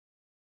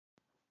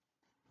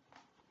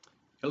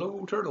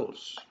Hello,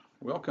 turtles.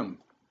 Welcome.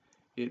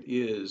 It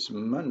is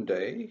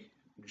Monday,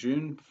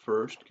 June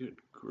 1st. Good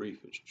grief,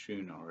 it's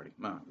June already.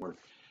 My word.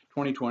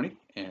 2020,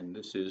 and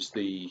this is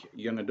the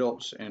Young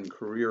Adults and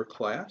Career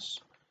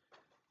class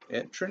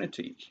at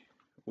Trinity.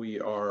 We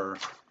are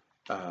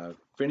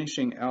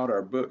finishing out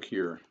our book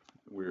here.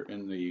 We're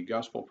in the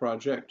Gospel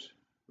Project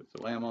with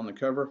the Lamb on the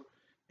cover,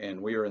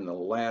 and we are in the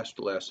last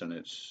lesson.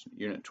 It's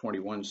Unit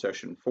 21,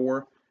 Session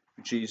 4.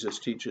 Jesus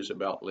teaches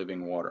about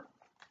living water.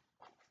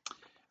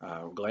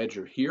 We're glad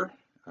you're here.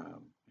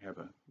 Have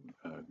a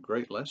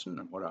great lesson,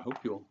 and what I hope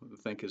you'll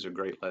think is a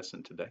great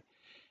lesson today.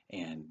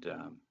 And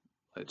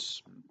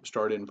let's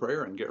start in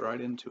prayer and get right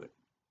into it.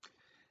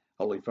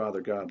 Holy Father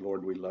God,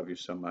 Lord, we love you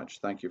so much.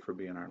 Thank you for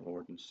being our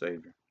Lord and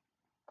Savior.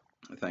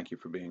 Thank you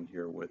for being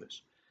here with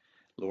us.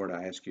 Lord,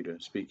 I ask you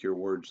to speak your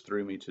words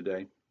through me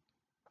today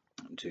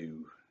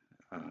to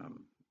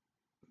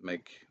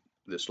make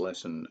this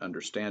lesson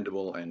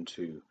understandable and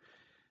to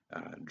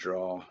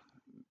draw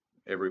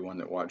everyone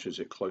that watches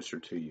it closer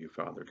to you,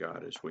 Father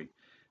God, as we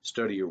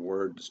study your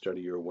word, study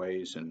your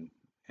ways, and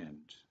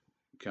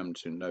come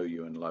to know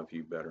you and love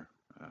you better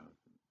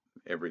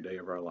every day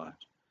of our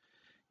lives.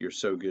 You're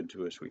so good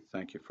to us. We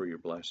thank you for your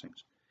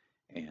blessings,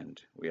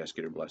 and we ask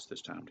you to bless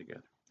this time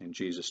together. In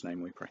Jesus'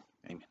 name we pray.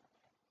 Amen.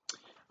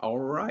 All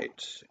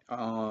right.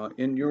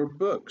 In your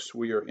books,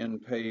 we are in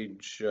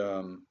page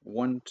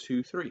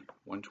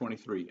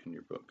 123 in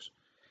your books,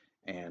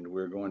 and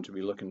we're going to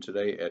be looking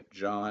today at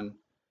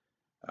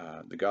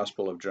the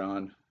Gospel of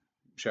John,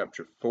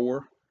 chapter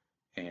 4,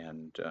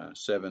 and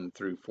 7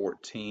 through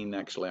 14.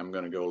 Actually, I'm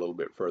going to go a little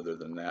bit further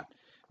than that,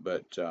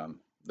 but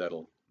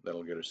that'll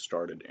get us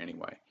started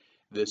anyway.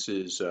 This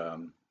is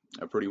a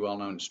pretty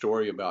well-known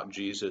story about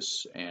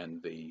Jesus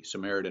and the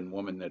Samaritan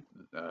woman that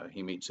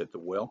he meets at the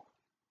well,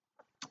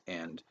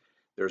 and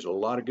there's a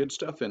lot of good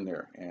stuff in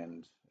there.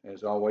 And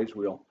as always,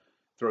 we'll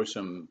throw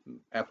some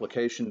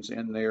applications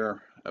in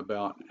there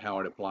about how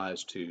it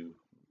applies to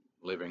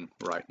living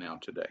right now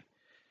today.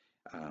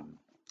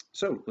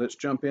 So let's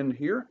jump in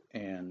here,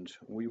 and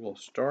we will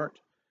start.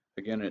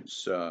 Again,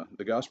 it's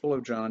the Gospel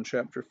of John,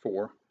 chapter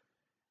 4,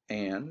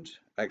 and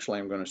actually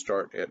I'm going to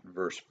start at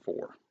verse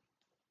 4.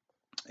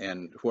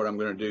 And what I'm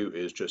going to do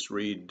is just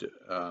read,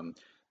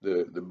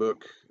 the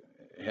book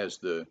has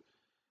the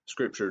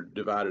scripture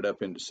divided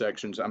up into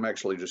sections. I'm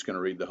actually just going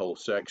to read the whole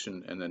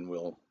section, and then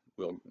we'll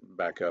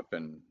back up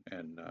and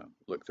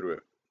look through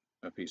it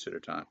a piece at a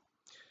time.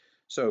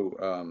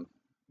 So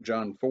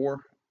John 4:4.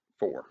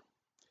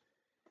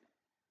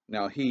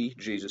 Now he,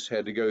 Jesus,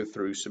 had to go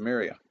through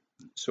Samaria.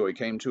 So he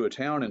came to a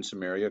town in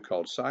Samaria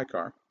called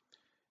Sychar,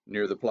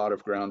 near the plot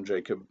of ground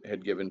Jacob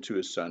had given to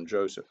his son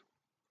Joseph.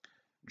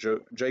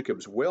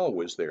 Jacob's well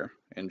was there,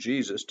 and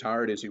Jesus,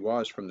 tired as he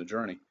was from the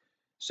journey,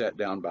 sat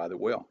down by the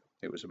well.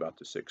 It was about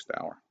the 6th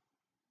hour.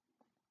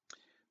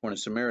 When a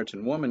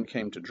Samaritan woman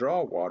came to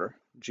draw water,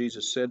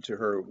 Jesus said to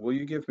her, "Will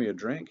you give me a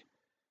drink?"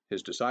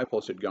 His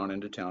disciples had gone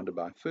into town to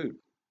buy food.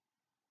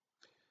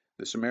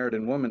 The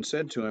Samaritan woman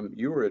said to him,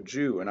 "You are a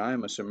Jew, and I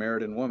am a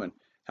Samaritan woman.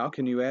 How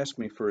can you ask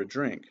me for a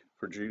drink?"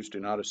 For Jews do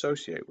not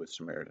associate with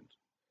Samaritans.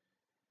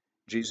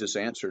 Jesus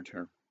answered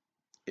her,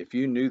 "If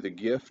you knew the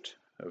gift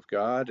of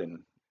God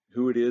and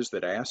who it is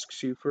that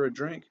asks you for a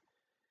drink,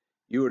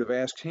 you would have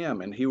asked him,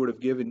 and he would have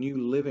given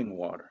you living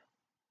water."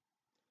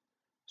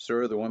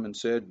 "Sir," the woman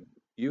said,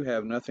 "you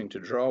have nothing to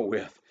draw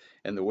with,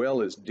 and the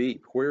well is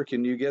deep. Where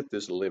can you get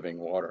this living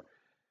water?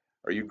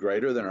 Are you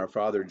greater than our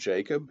father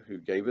Jacob, who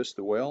gave us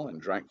the well and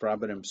drank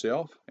from it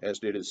himself, as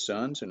did his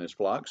sons and his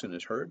flocks and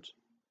his herds?"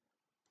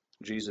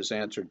 Jesus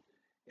answered,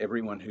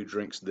 "Everyone who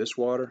drinks this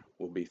water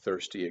will be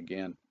thirsty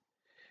again,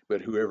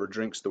 but whoever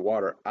drinks the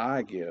water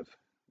I give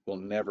will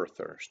never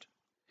thirst.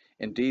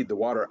 Indeed, the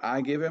water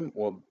I give him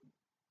will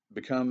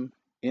become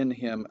in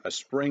him a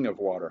spring of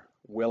water,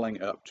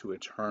 welling up to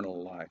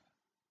eternal life."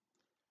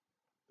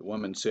 The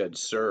woman said,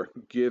 "Sir,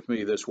 give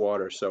me this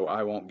water so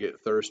I won't get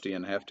thirsty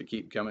and have to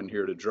keep coming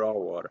here to draw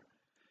water."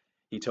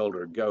 He told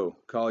her, "Go,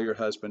 call your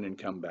husband and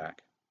come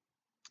back."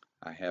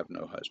 "I have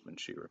no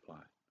husband," she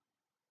replied.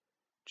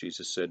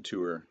 Jesus said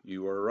to her,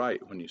 "You are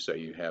right when you say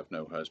you have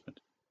no husband.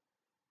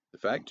 The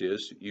fact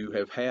is, you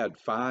have had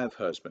 5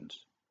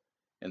 husbands,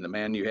 and the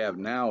man you have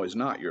now is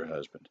not your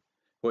husband.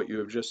 What you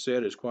have just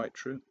said is quite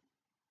true."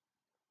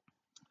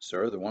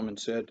 "Sir," the woman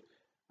said,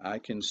 "I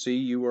can see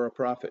you are a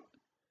prophet.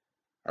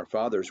 Our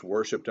fathers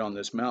worshipped on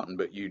this mountain,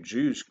 but you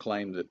Jews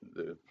claim that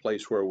the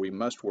place where we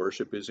must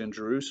worship is in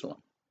Jerusalem."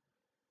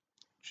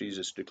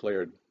 Jesus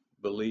declared,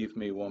 "Believe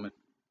me, woman,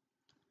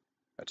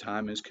 a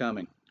time is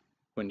coming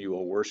when you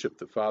will worship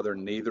the Father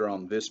neither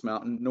on this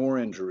mountain nor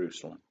in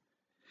Jerusalem.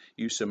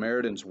 You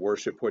Samaritans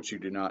worship what you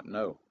do not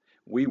know.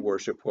 We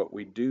worship what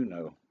we do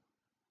know,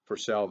 for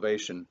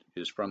salvation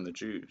is from the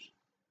Jews.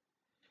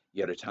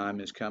 Yet a time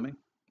is coming,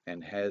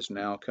 and has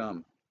now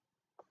come,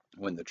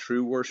 when the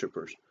true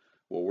worshipers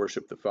will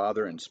worship the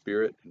Father in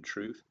spirit and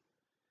truth,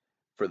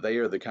 for they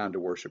are the kind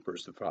of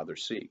worshipers the Father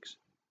seeks.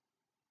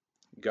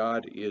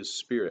 God is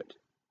spirit,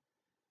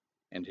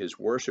 and his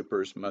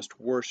worshipers must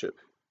worship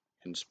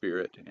in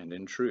spirit and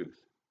in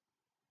truth.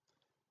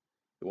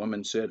 The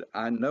woman said,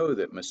 I know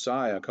that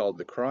Messiah, called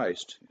the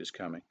Christ, is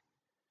coming.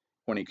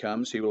 When he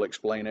comes, he will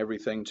explain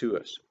everything to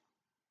us.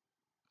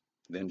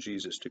 Then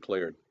Jesus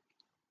declared,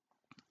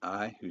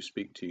 I who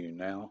speak to you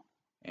now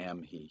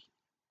am he.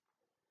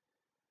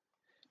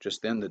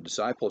 Just then the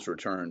disciples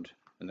returned,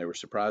 and they were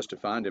surprised to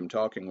find him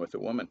talking with the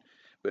woman.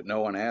 But no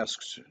one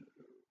asks,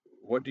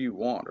 what do you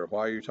want, or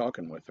why are you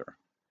talking with her?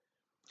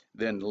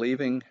 Then,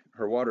 leaving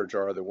her water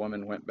jar, the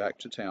woman went back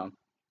to town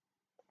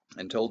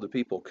and told the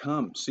people,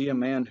 come, see a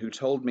man who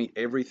told me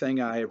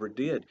everything I ever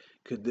did.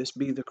 Could this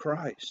be the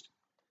Christ?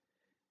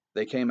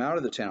 They came out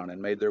of the town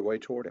and made their way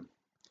toward him.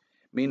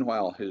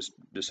 Meanwhile, his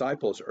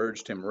disciples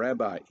urged him,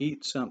 Rabbi,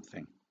 eat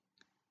something.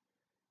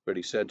 But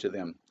he said to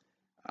them,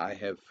 I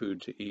have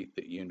food to eat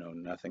that you know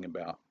nothing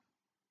about.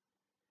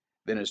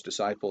 Then his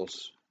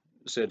disciples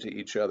said to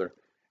each other,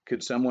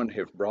 could someone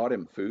have brought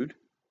him food?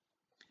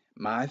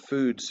 My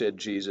food, said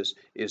Jesus,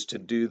 is to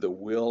do the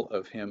will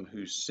of him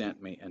who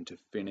sent me and to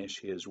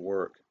finish his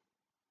work.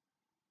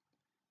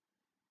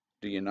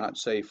 Do you not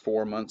say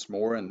 4 months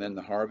more and then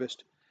the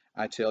harvest?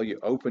 I tell you,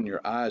 open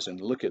your eyes and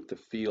look at the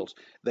fields.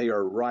 They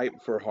are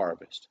ripe for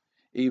harvest.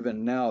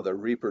 Even now the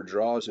reaper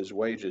draws his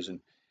wages,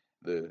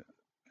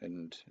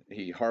 and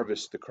he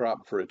harvests the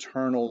crop for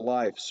eternal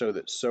life, so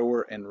that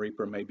sower and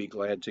reaper may be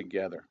glad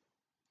together.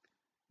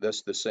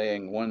 Thus the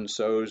saying, one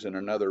sows and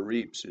another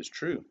reaps, is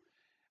true.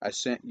 I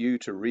sent you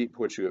to reap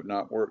what you have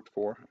not worked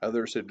for.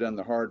 Others have done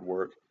the hard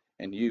work,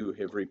 and you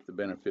have reaped the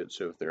benefits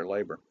of their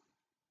labor.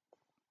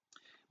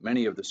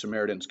 Many of the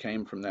Samaritans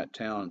from that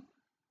town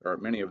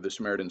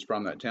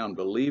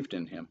believed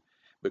in him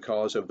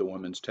because of the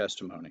woman's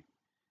testimony.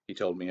 He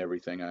told me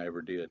everything I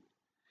ever did.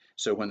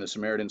 So when the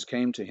Samaritans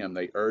came to him,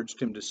 they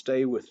urged him to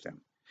stay with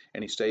them.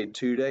 And he stayed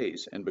 2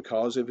 days, and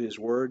because of his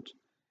words,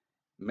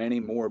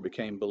 many more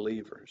became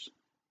believers.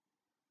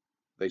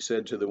 They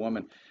said to the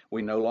woman,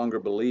 we no longer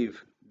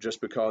believe just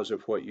because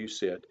of what you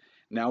said.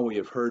 Now we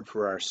have heard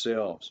for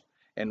ourselves,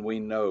 and we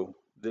know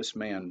this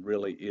man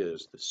really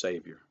is the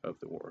Savior of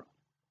the world.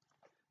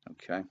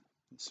 Okay,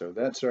 so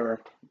that's our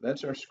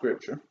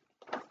scripture.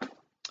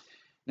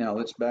 Now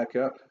let's back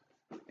up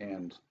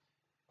and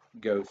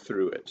go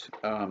through it.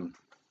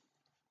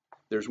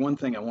 There's one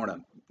thing I want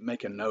to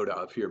make a note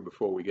of here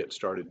before we get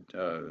started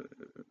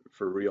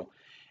for real,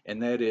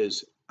 and that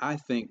is, I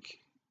think,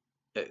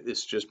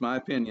 it's just my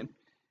opinion,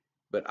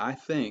 but I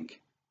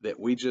think that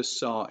we just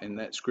saw in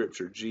that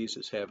scripture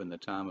Jesus having the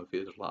time of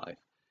his life.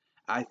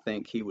 I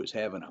think he was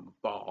having a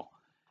ball.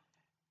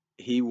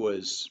 He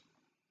was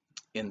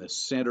in the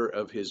center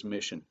of his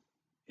mission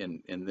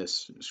in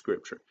this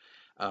scripture.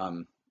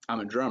 I'm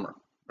a drummer,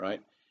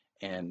 right?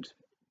 And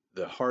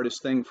the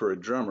hardest thing for a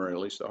drummer, at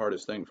least the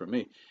hardest thing for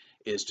me,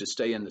 is to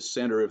stay in the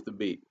center of the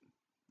beat.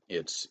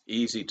 It's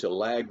easy to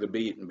lag the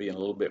beat and be a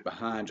little bit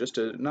behind, just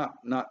to not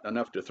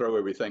enough to throw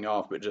everything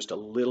off, but just a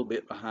little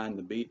bit behind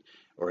the beat.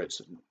 Or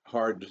it's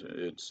hard,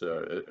 it's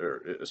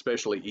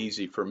especially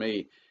easy for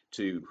me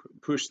to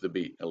push the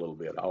beat a little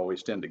bit. I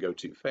always tend to go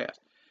too fast.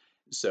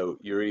 So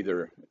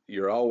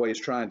you're always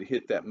trying to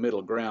hit that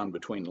middle ground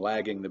between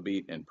lagging the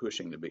beat and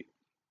pushing the beat.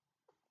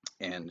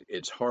 And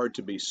it's hard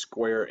to be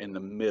square in the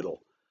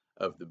middle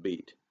of the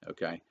beat,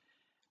 okay?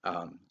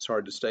 It's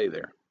hard to stay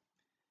there.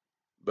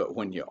 But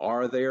when you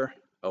are there,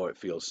 oh, it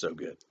feels so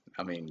good.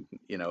 I mean,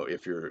 you know,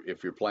 if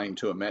you're playing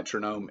to a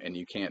metronome and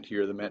you can't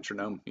hear the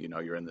metronome, you know,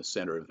 you're in the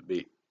center of the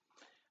beat.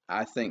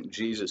 I think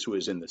Jesus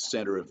was in the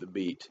center of the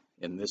beat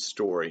in this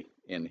story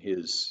in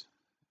his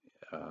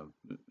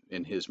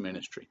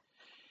ministry.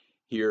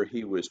 Here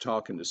he was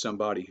talking to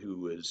somebody who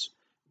was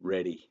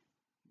ready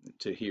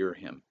to hear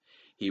him.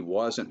 He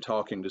wasn't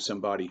talking to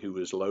somebody who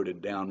was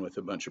loaded down with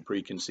a bunch of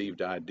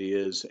preconceived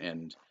ideas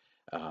and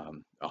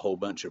a whole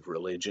bunch of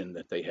religion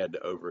that they had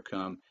to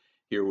overcome.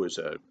 Here was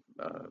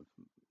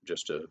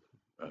just a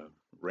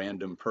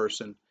random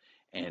person,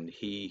 and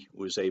he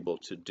was able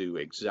to do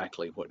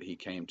exactly what he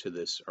came to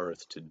this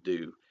earth to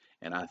do.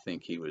 And I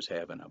think he was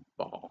having a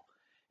ball.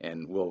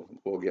 And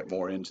we'll get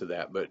more into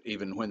that. But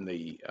even when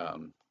the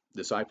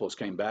disciples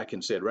came back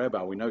and said,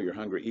 Rabbi, we know you're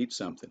hungry, eat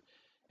something.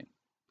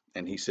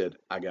 And he said,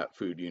 I got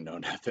food you know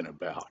nothing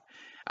about.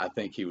 I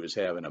think he was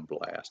having a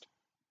blast.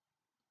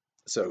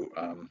 So,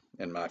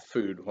 and my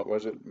food, what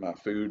was it? My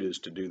food is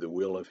to do the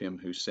will of him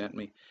who sent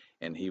me.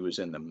 And he was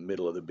in the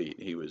middle of the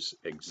beat. He was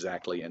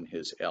exactly in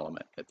his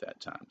element at that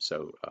time.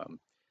 So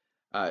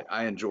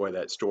I enjoy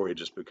that story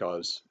just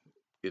because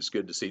it's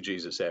good to see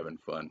Jesus having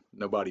fun.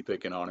 Nobody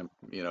picking on him.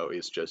 You know,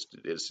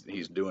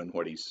 he's doing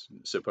what he's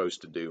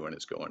supposed to do, and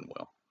it's going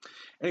well.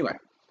 Anyway,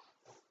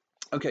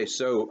 okay,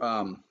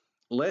 so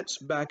let's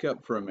back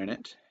up for a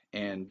minute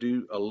and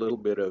do a little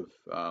bit of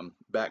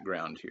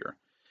background here.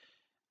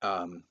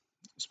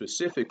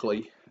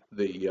 Specifically,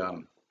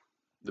 the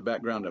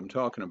background I'm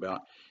talking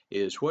about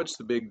is, what's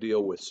the big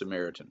deal with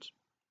Samaritans?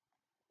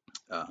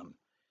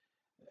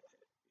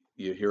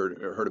 You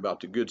heard about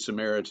the Good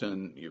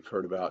Samaritan. You've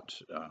heard about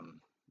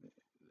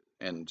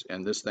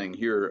and this thing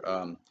here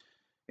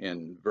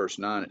in verse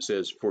 9, it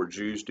says, "For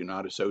Jews do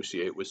not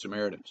associate with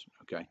Samaritans."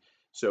 Okay,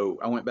 So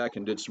I went back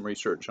and did some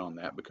research on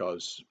that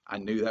because I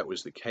knew that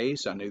was the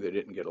case. I knew they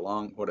didn't get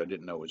along. What I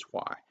didn't know was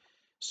why.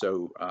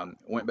 So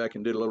went back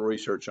and did a little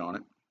research on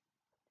it.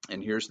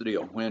 And here's the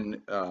deal.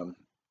 When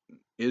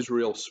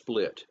Israel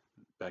split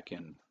back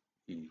in,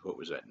 what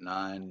was that,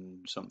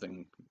 9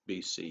 something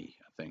BC,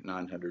 I think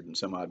 900 and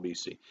some odd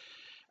BC,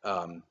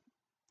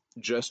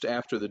 just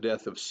after the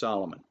death of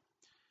Solomon,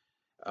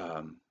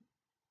 um,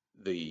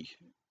 the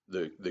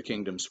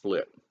kingdom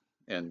split,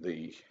 and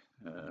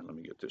let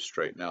me get this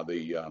straight now.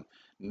 The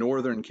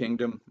northern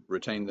kingdom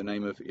retained the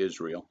name of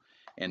Israel,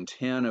 and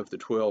 10 of the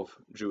 12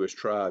 Jewish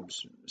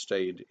tribes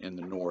stayed in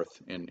the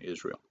north in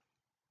Israel.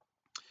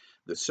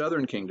 The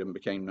southern kingdom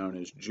became known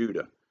as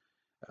Judah.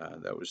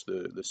 That was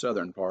the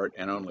southern part,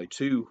 and only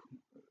 2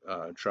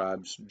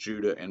 tribes,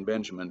 Judah and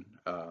Benjamin,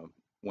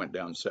 went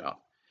down south.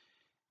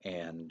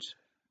 And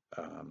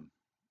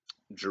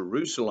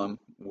Jerusalem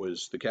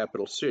was the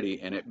capital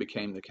city, and it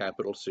became the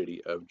capital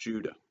city of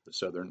Judah, the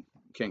southern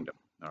kingdom.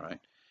 All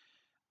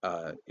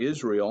right.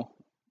 Israel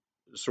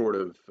sort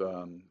of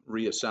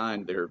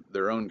reassigned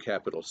their own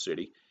capital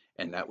city,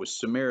 and that was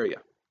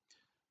Samaria.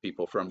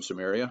 People from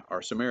Samaria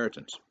are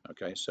Samaritans.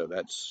 Okay, so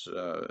that's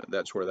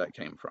where that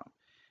came from.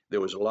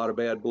 There was a lot of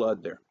bad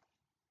blood there.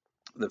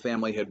 The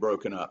family had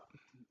broken up.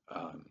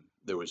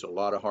 There was a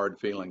lot of hard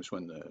feelings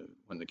when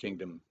the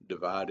kingdom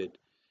divided.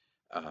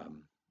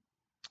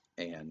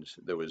 And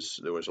there was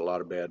a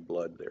lot of bad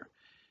blood there.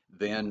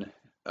 Then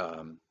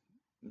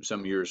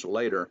some years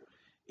later,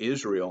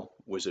 Israel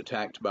was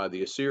attacked by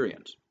the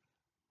Assyrians.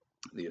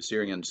 The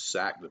Assyrians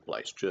sacked the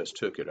place, just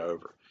took it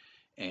over.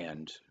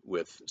 And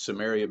with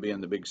Samaria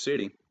being the big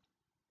city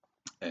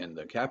and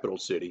the capital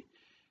city,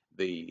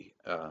 the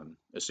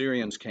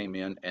Assyrians came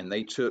in and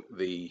they took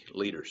the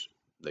leaders.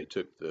 They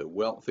took the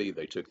wealthy,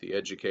 they took the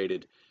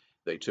educated,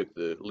 they took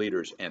the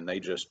leaders, and they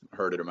just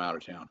herded them out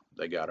of town.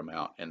 They got them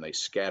out and they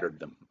scattered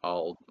them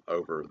all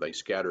over. They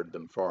scattered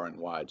them far and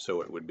wide,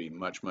 so it would be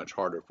much, much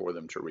harder for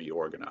them to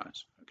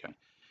reorganize. Okay,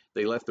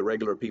 they left the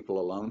regular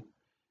people alone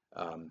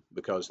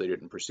because they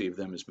didn't perceive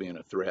them as being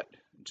a threat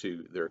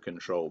to their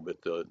control.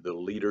 But the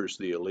leaders,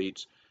 the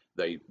elites,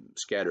 they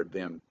scattered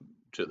them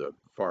to the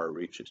far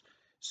reaches.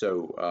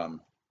 So,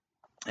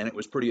 and it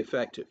was pretty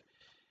effective.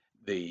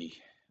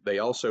 They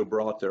also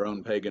brought their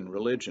own pagan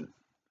religion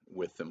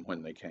with them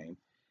when they came,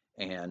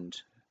 and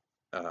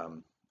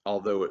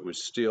although it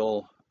was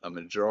still a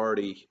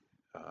majority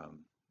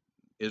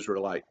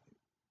Israelite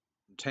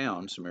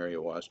town,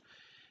 Samaria was,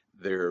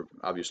 there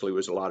obviously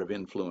was a lot of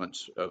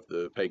influence of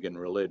the pagan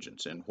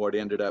religions. And what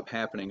ended up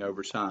happening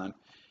over time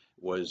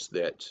was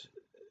that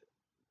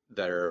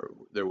there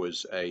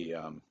was a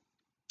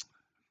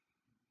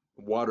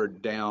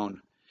watered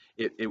down,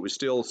 it was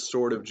still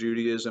sort of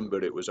Judaism,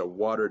 but it was a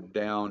watered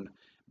down,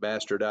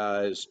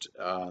 bastardized,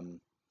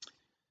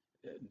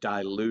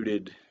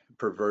 diluted,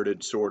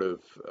 perverted sort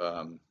of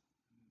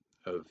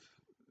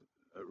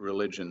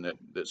religion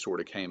that sort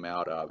of came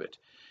out of it.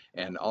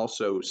 And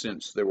also,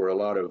 since there were a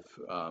lot of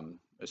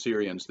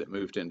Assyrians that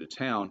moved into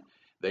town,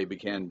 they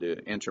began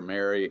to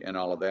intermarry and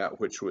all of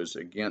that, which was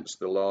against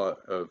the law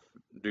of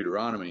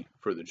Deuteronomy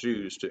for the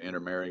Jews to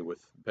intermarry with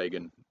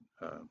pagan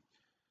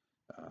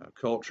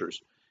cultures,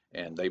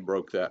 and they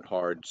broke that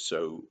hard.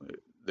 So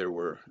there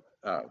were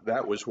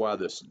that was why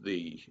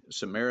the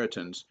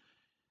Samaritans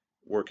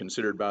were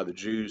considered by the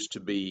Jews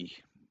to be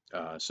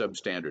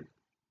substandard.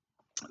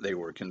 They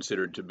were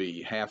considered to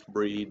be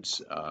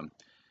half-breeds.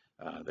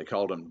 They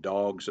called them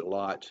dogs a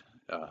lot.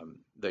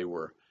 They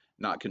were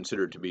not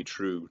considered to be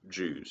true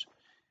Jews.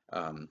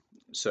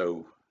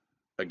 So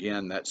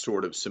again, that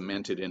sort of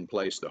cemented in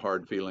place the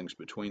hard feelings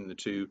between the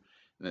two,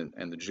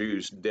 and the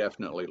Jews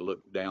definitely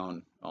looked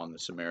down on the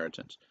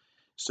Samaritans.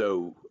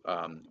 So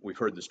we've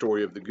heard the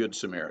story of the Good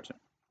Samaritan.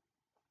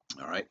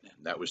 All right,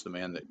 that was the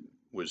man that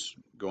was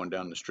going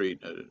down the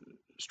street, a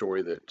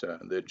story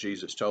that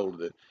Jesus told,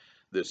 that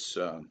this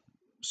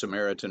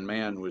Samaritan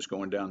man was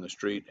going down the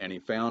street and he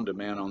found a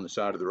man on the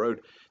side of the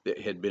road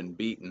that had been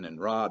beaten and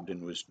robbed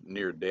and was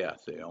near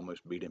death. They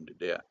almost beat him to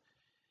death.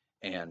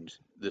 And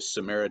this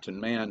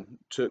Samaritan man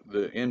took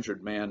the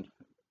injured man,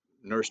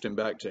 nursed him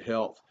back to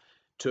health,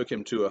 took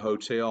him to a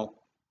hotel,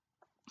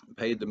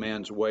 paid the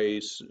man's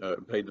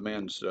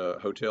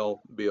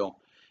hotel bill,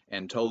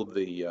 and told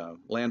the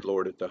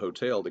landlord at the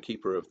hotel, the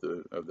keeper of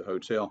the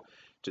hotel,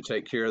 to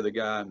take care of the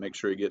guy, make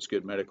sure he gets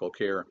good medical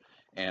care,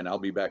 and I'll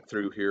be back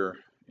through here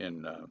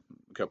in a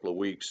couple of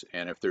weeks,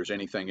 and if there's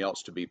anything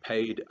else to be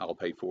paid, I'll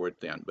pay for it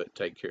then, but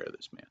take care of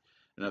this man.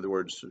 In other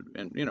words,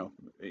 and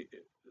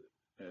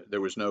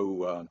there was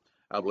no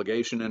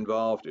obligation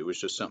involved. It was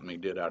just something he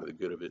did out of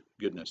the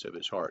goodness of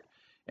his heart.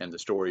 And the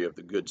story of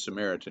the Good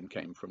Samaritan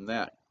came from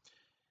that.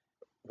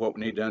 What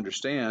we need to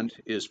understand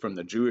is, from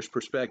the Jewish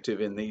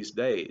perspective in these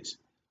days,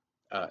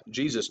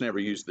 Jesus never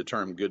used the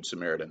term Good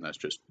Samaritan. That's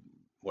just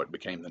what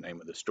became the name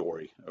of the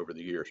story over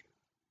the years.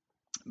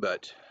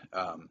 But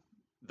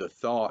the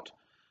thought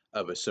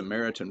of a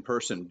Samaritan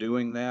person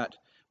doing that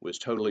was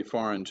totally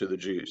foreign to the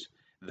Jews.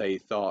 They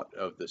thought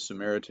of the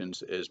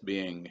Samaritans as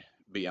being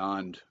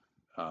beyond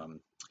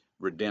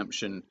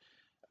redemption,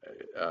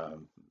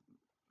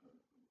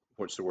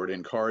 what's the word,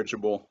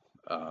 incorrigible,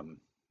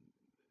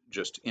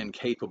 just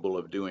incapable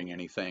of doing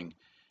anything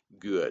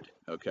good.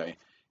 Okay.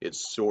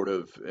 It's sort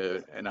of,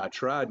 and I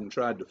tried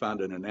to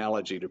find an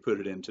analogy to put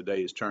it in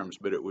today's terms,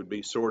 but it would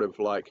be sort of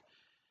like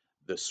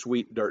the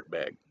sweet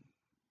dirtbag.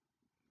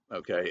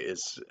 Okay,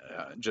 it's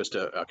just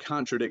a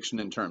contradiction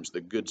in terms.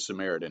 The Good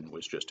Samaritan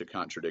was just a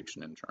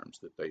contradiction in terms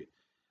that they.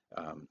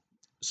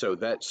 So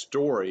that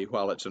story,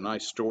 while it's a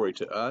nice story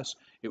to us,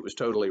 it was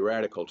totally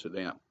radical to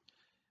them.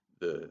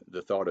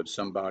 The thought of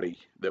somebody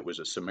that was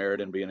a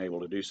Samaritan being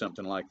able to do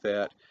something like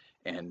that,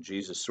 and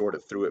Jesus sort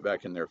of threw it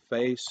back in their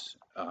face,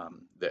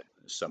 that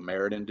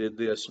Samaritan did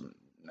this.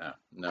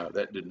 No,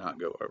 that did not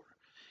go over.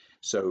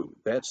 So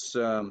that's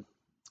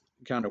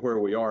kind of where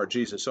we are.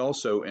 Jesus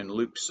also in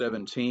Luke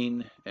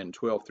 17 and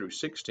 12 through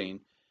 16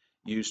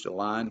 used a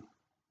line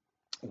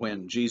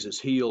when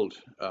Jesus healed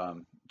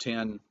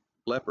 10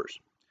 lepers.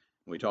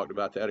 We talked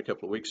about that a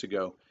couple of weeks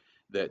ago,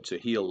 that to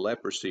heal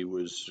leprosy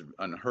was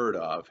unheard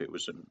of. It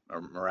was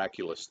a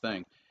miraculous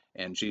thing,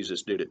 and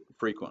Jesus did it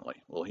frequently.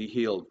 Well, he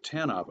healed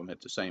 10 of them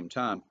at the same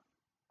time,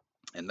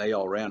 and they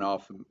all ran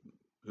off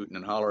hooting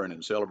and hollering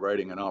and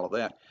celebrating and all of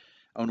that.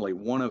 Only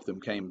one of them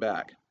came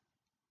back.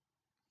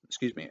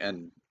 Excuse me.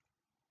 And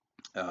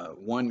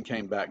one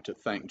came back to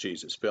thank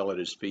Jesus, fell at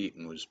his feet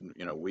and was,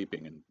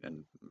 weeping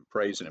and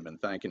praising him and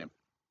thanking him.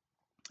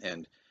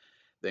 And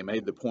they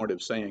made the point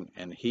of saying,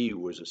 and he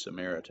was a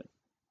Samaritan.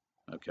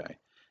 Okay.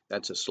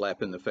 That's a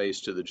slap in the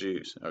face to the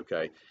Jews.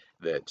 Okay.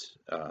 That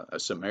a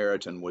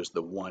Samaritan was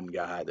the one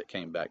guy that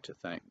came back to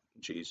thank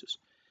Jesus.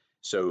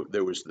 So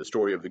there was the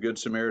story of the Good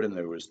Samaritan.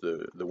 There was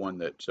the one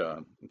that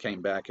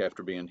came back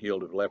after being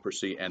healed of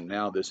leprosy. And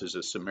now this is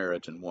a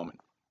Samaritan woman.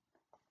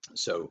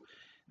 So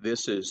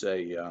this is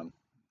an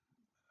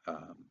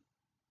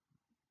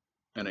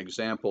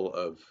example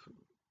of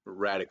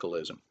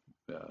radicalism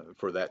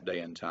for that day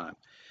and time.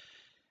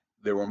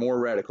 There were more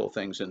radical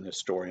things in this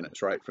story, and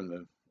it's right from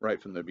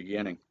the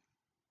beginning.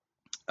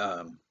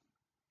 A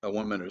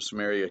woman of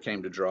Samaria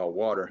came to draw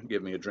water.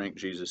 Give me a drink,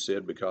 Jesus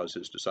said, because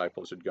his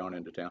disciples had gone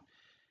into town.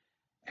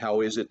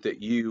 How is it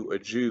that you, a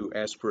Jew,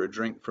 ask for a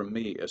drink from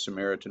me, a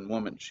Samaritan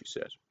woman? She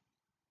says.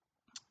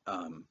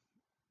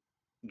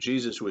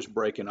 Jesus was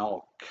breaking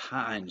all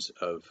kinds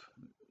of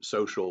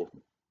social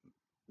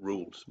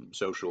rules,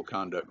 social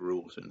conduct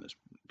rules in this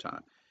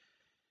time.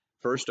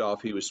 First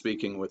off, he was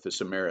speaking with the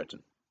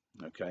Samaritan.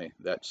 Okay,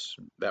 that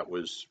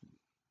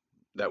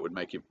would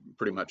make you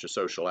pretty much a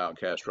social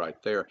outcast right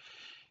there.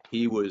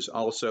 He was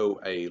also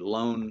a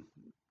lone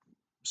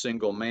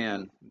single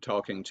man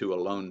talking to a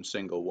lone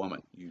single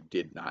woman. You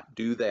did not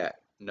do that.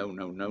 No,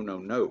 no, no, no,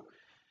 no.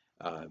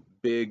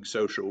 Big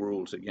social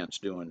rules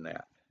against doing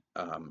that.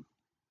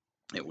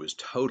 It was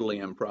totally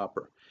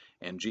improper,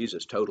 and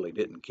Jesus totally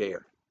didn't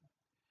care.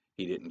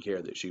 He didn't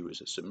care that she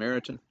was a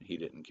Samaritan. He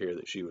didn't care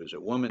that she was a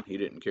woman. He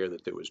didn't care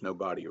that there was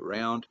nobody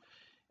around,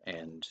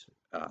 and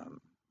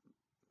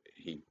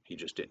he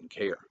just didn't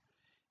care.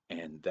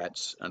 And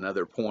that's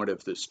another point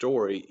of the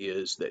story,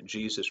 is that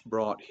Jesus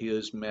brought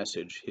his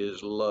message,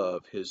 his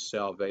love, his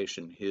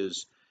salvation,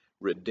 his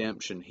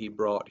redemption. He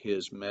brought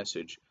his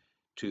message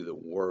to the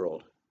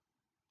world.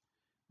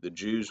 The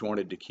Jews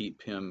wanted to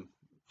keep him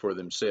for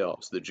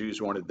themselves. The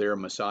Jews wanted their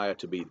Messiah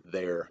to be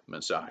their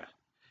Messiah.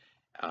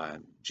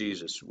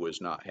 Jesus was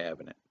not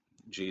having it.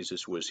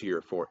 Jesus was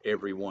here for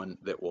everyone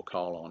that will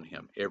call on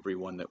him,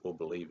 everyone that will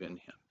believe in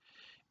him,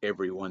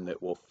 everyone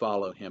that will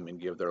follow him and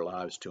give their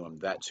lives to him.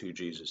 That's who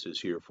Jesus is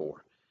here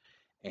for.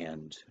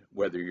 And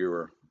whether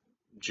you're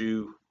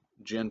Jew,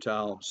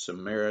 Gentile,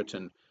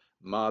 Samaritan,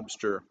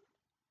 mobster,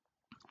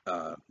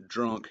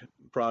 drunk,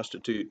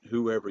 prostitute,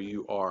 whoever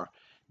you are,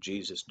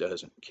 Jesus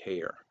doesn't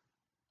care.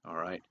 All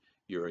right?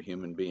 You're a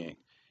human being.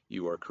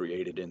 You are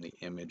created in the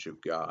image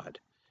of God,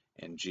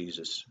 and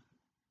Jesus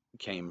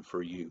came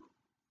for you.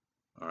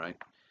 All right?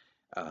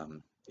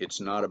 It's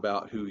not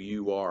about who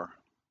you are.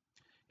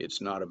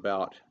 It's not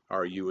about,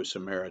 are you a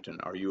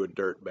Samaritan? Are you a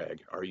dirtbag?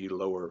 Are you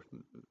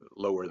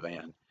lower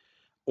than?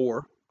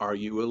 Or are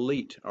you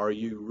elite? Are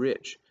you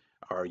rich?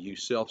 Are you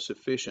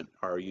self-sufficient?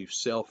 Are you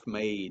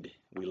self-made?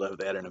 We love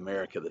that in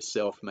America, the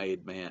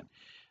self-made man.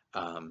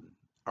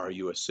 Are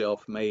you a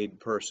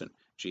self-made person?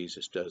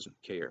 Jesus doesn't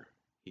care.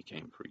 He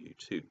came for you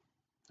too.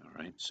 All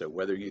right. So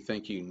whether you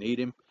think you need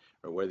him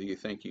or whether you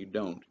think you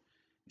don't,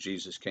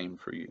 Jesus came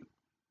for you.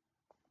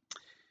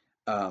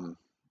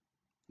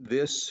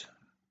 This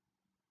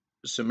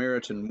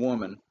Samaritan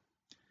woman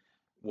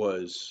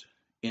was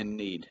in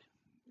need.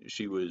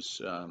 She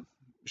was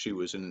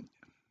an,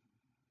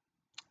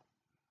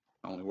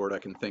 only word I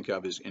can think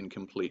of is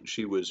incomplete.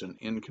 She was an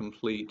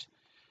incomplete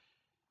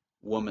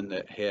woman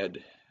that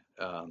had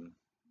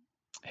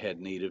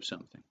need of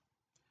something.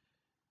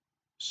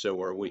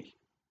 So are we.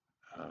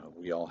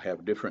 We all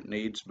have different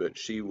needs, but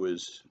she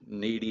was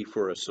needy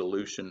for a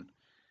solution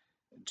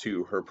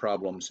to her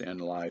problems in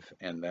life,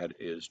 and that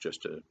is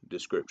just a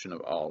description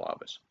of all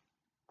of us.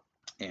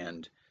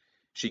 And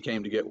she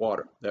came to get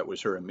water. That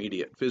was her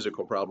immediate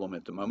physical problem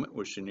at the moment,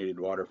 was she needed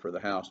water for the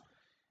house.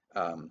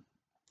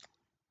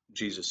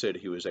 Jesus said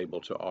he was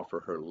able to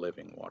offer her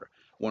living water.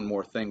 One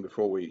more thing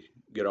before we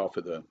get off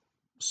of the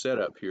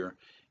setup here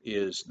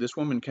is this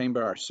woman came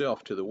by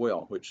herself to the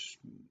well, which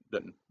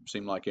doesn't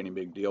seem like any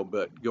big deal,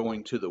 but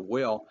going to the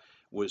well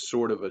was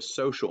sort of a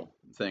social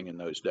thing in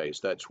those days.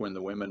 That's when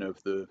the women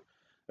of the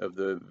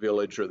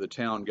village or the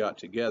town got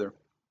together,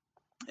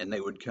 and they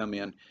would come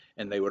in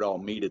and they would all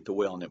meet at the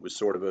well, and it was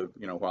sort of a,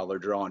 while they're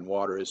drawing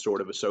water, is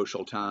sort of a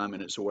social time,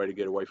 and it's a way to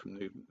get away from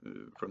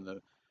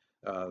the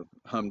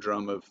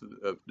humdrum of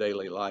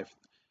daily life.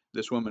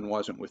 This woman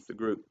wasn't with the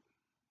group.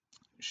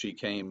 She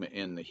came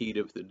in the heat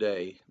of the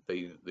day.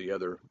 The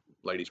other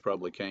ladies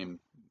probably came,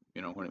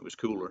 when it was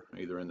cooler,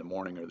 either in the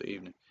morning or the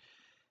evening.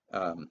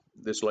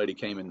 This lady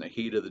came in the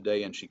heat of the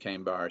day, and she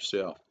came by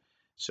herself.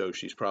 So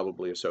she's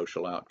probably a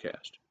social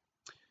outcast.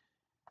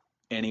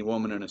 Any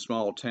woman in a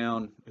small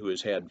town who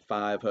has had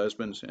 5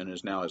 husbands and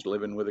is now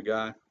living with a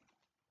guy,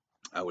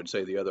 I would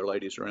say the other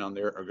ladies around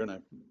there are going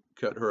to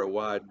cut her a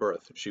wide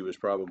berth. She was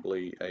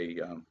probably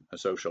a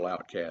social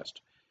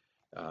outcast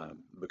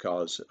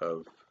because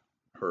of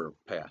her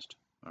past.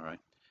 All right,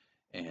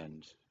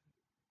 and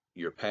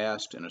your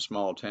past in a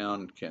small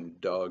town can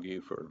dog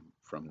you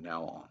from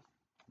now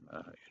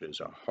on. It is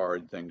a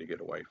hard thing to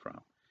get away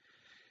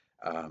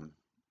from.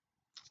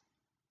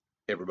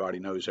 Everybody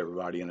knows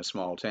everybody in a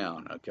small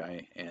town,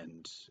 okay,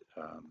 and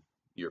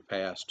your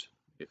past,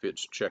 if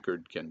it's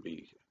checkered, can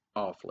be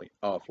awfully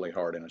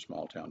hard in a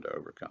small town to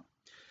overcome.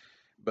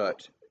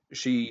 But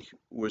she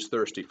was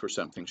thirsty for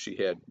something. She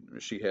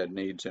had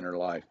needs in her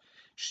life.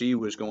 She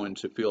was going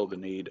to fill the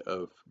need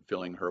of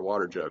filling her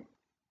water jug.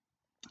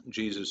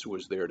 Jesus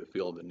was there to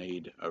fill the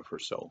need of her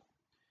soul.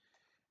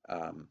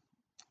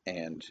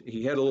 And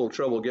he had a little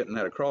trouble getting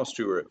that across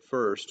to her at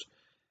first,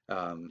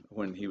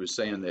 when he was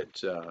saying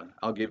that,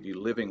 I'll give you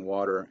living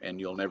water and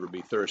you'll never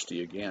be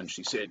thirsty again.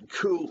 She said,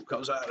 cool,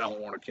 because I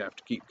don't want to have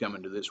to keep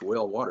coming to this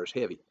well. Water's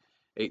heavy,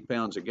 8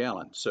 pounds a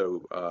gallon.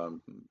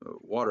 So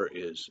water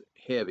is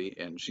heavy.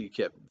 And she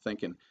kept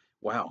thinking,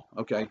 wow,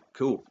 okay,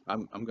 cool.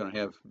 I'm going to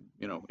have,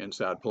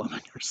 inside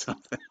plumbing or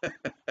something.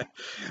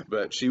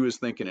 But she was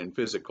thinking in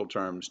physical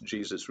terms.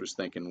 Jesus was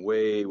thinking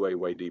way, way,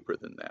 way deeper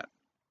than that.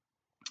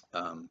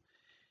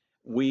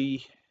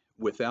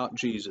 Without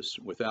Jesus,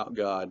 without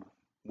God,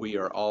 we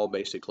are all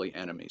basically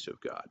enemies of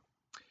God.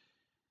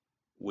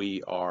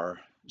 We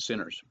are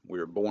sinners. We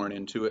are born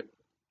into it.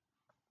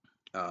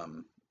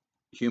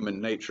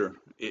 Human nature,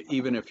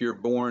 even if you're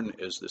born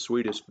as the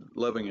sweetest,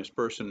 lovingest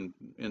person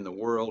in the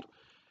world,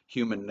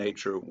 human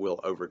nature will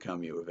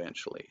overcome you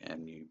eventually,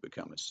 and you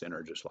become a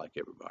sinner just like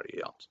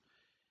everybody else.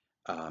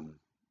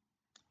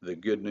 The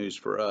good news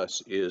for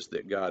us is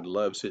that God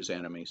loves his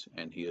enemies,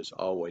 and he is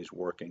always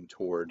working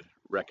toward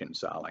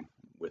reconciling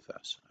with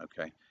us,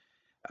 okay?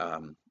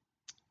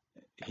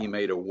 He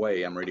made a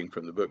way, I'm reading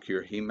from the book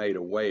here, he made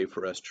a way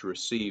for us to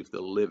receive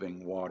the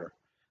living water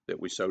that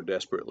we so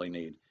desperately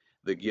need,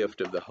 the gift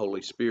of the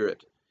Holy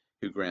Spirit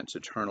who grants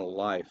eternal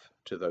life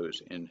to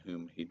those in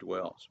whom he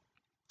dwells.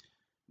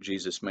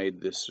 Jesus made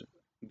this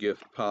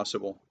gift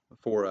possible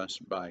for us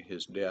by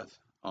his death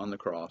on the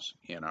cross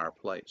in our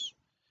place.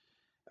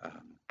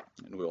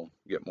 And we'll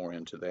get more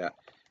into that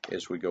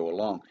as we go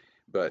along.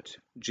 But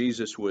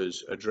Jesus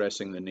was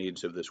addressing the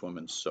needs of this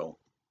woman's soul.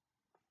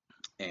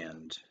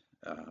 And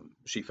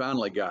she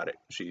finally got it.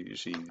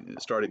 She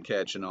started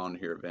catching on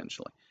here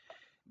eventually.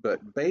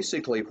 But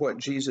basically what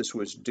Jesus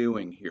was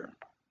doing here,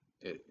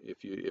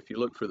 if you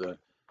look for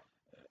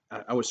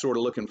I was sort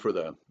of looking for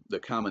the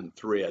common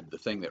thread, the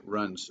thing that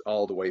runs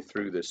all the way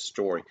through this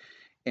story,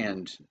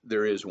 and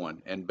there is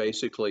one. And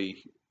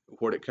basically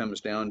what it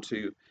comes down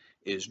to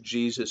is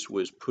Jesus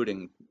was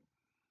putting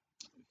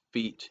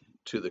feet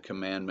to the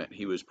commandment.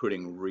 He was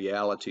putting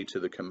reality to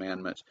the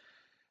commandments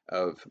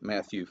of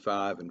Matthew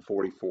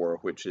 5:44,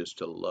 which is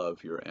to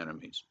love your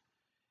enemies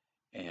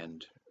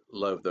and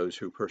love those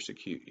who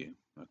persecute you,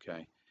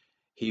 okay?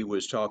 He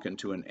was talking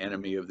to an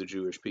enemy of the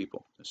Jewish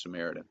people, the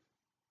Samaritan,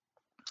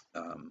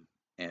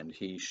 and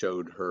he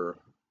showed her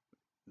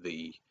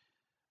the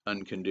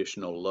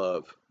unconditional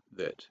love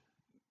that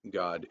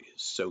God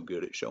is so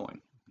good at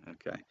showing,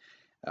 okay?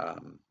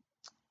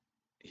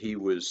 He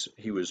was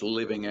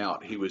living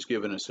out, he was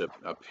giving us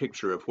a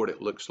picture of what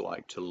it looks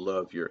like to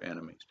love your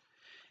enemies.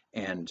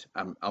 And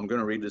I'm going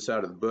to read this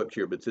out of the book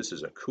here, but this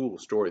is a cool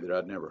story that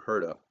I'd never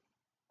heard of.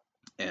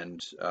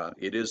 And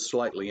it is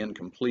slightly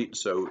incomplete,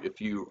 so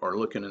if you are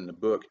looking in the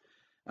book,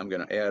 I'm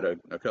going to add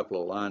a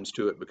couple of lines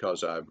to it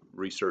because I've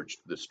researched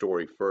the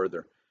story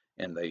further,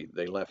 and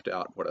they left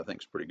out what I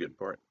think is a pretty good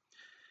part.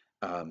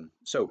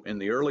 So in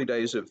the early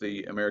days of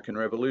the American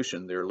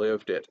Revolution, there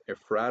lived at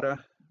Ephrata,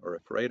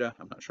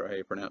 I'm not sure how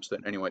you pronounce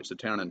that. Anyway, it's a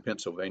town in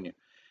Pennsylvania.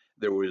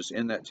 There was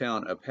in that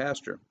town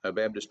a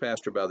Baptist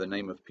pastor by the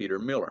name of Peter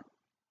Miller,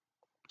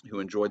 who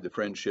enjoyed the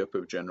friendship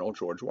of General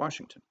George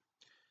Washington.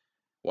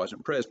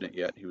 Wasn't president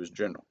yet, he was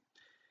general.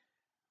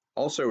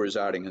 Also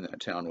residing in that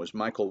town was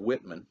Michael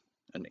Whitman,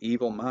 an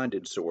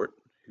evil-minded sort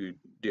who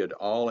did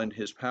all in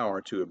his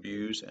power to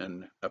abuse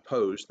and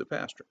oppose the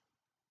pastor.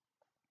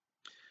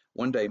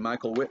 One day,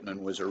 Michael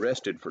Whitman was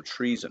arrested for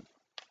treason.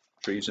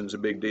 Treason's a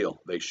big deal.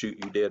 They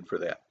shoot you dead for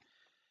that.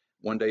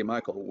 One day,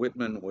 Michael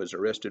Whitman was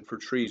arrested for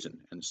treason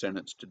and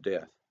sentenced to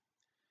death.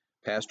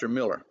 Pastor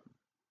Miller,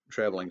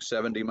 traveling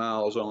 70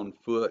 miles on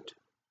foot,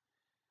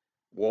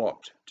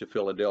 walked to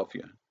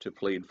Philadelphia to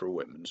plead for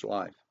Whitman's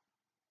life.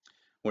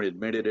 When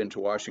admitted into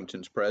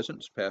Washington's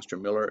presence, Pastor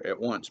Miller at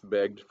once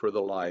begged for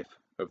the life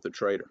of the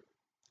traitor.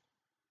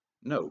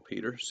 "No,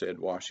 Peter," said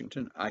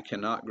Washington, "I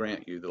cannot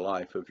grant you the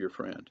life of your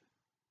friend."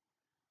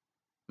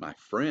 "My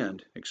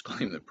friend?"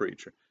 exclaimed the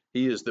preacher.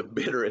 "He is the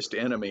bitterest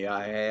enemy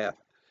I have."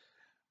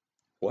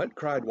 "What?"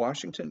 cried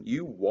Washington.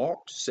 "You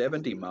walked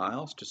 70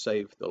 miles to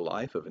save the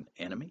life of an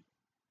enemy?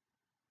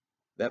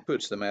 That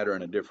puts the matter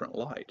in a different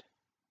light.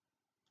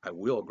 I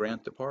will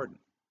grant the pardon."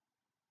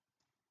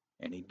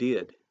 And he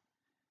did.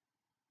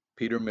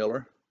 Peter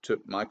Miller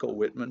took Michael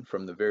Whitman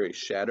from the very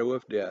shadow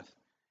of death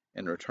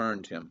and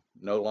returned him,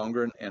 no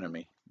longer an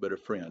enemy, but a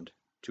friend,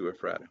 to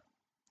Ephrata.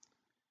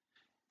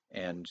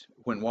 And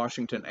when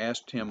Washington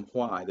asked him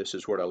why, this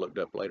is what I looked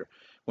up later,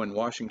 when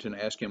Washington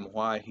asked him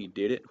why he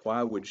did it,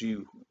 why would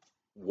you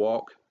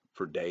walk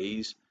for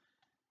days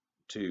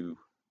to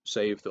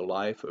save the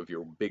life of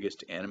your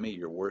biggest enemy,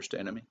 your worst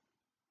enemy?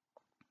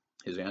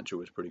 His answer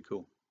was pretty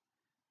cool.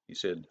 He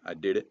said, "I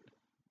did it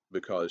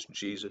because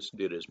Jesus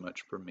did as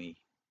much for me."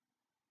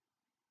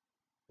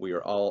 We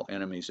are all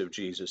enemies of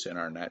Jesus in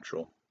our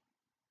natural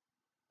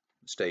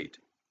state.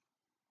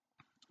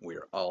 We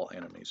are all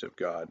enemies of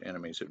God,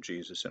 enemies of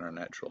Jesus in our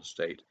natural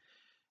state.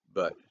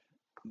 But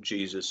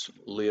Jesus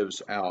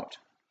lives out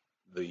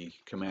the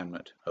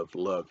commandment of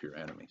love your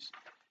enemies,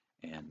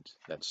 and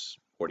that's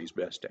what he's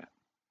best at.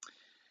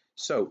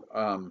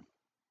 So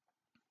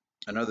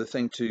another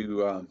thing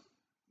to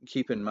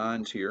keep in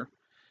mind here,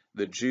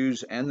 the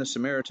Jews and the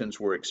Samaritans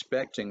were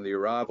expecting the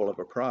arrival of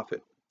a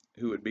prophet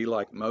who would be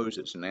like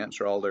Moses and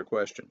answer all their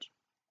questions,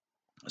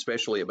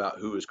 especially about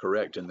who is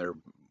correct in their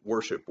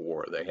worship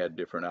war. They had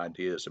different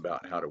ideas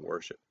about how to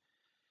worship.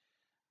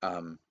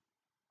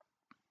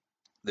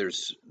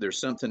 There's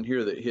something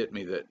here that hit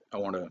me that I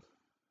want to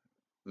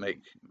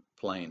make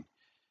plain.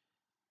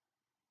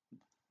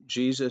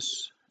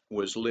 Jesus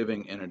was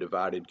living in a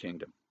divided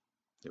kingdom.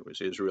 It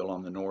was Israel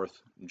on the north,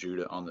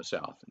 Judah on the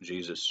south.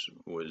 Jesus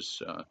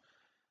was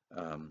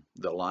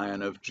the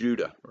Lion of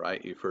Judah,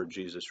 right? You've heard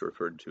Jesus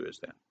referred to as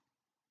that.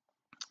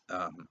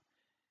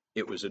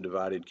 It was a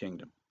divided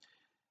kingdom.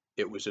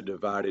 It was a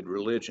divided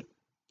religion.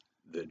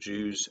 The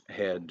Jews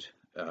had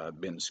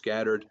been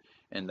scattered,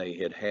 and they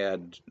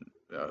had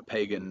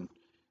pagan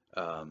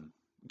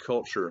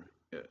culture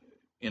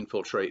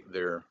infiltrate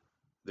their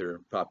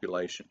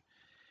population.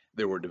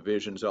 There were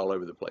divisions all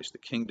over the place. The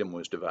kingdom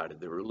was divided.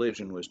 The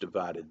religion was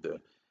divided.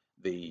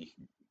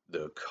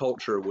 The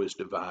culture was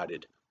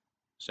divided.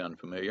 Sound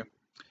familiar?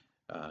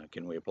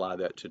 Can we apply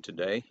that to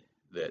today?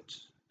 That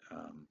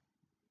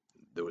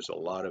there was a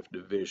lot of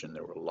division.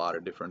 There were a lot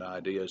of different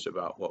ideas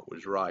about what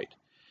was right.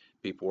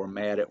 People were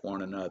mad at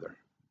one another.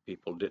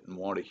 People didn't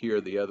want to hear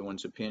the other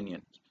one's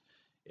opinions.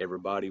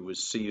 Everybody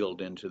was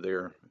sealed into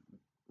their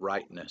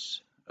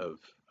rightness of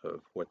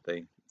what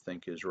they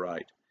think is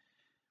right.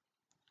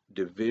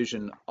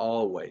 Division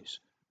always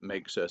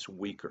makes us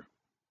weaker,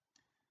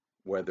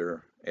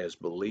 whether as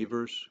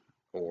believers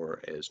or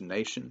as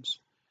nations,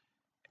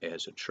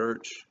 as a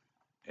church,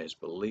 as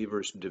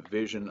believers.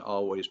 Division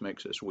always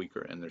makes us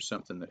weaker, and there's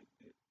something that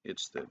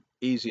it's the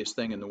easiest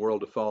thing in the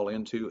world to fall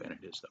into, and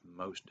it is the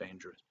most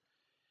dangerous.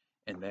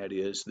 And that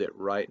is that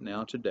right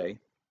now, today,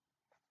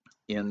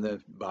 in the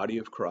body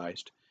of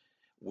Christ,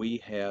 we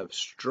have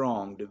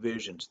strong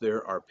divisions.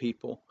 There are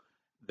people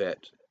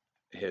that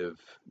have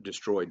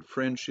destroyed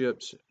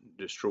friendships,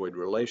 destroyed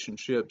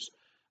relationships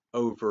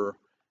over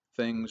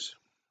things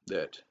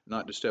that,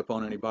 not to step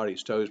on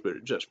anybody's toes, but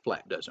it just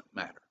flat doesn't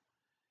matter.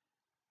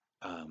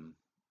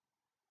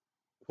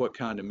 What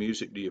kind of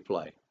music do you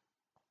play?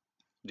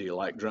 Do you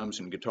like drums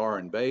and guitar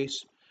and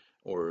bass,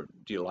 or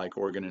do you like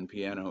organ and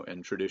piano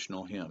and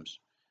traditional hymns?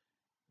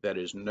 That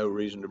is no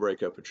reason to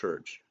break up a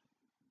church.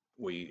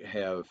 We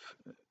have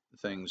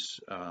things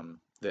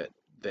that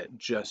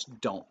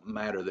just don't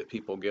matter, that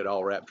people get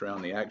all wrapped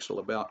around the axle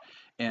about.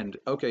 And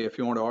okay, if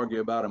you want to argue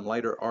about them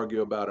later,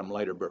 argue about them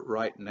later. But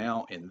right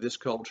now, in this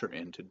culture,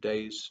 in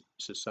today's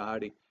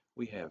society,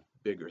 we have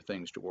bigger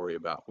things to worry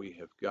about. We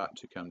have got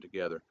to come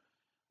together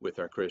with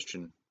our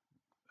Christian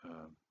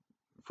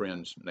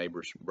friends,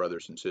 neighbors,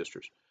 brothers, and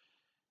sisters.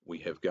 We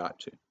have got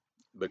to.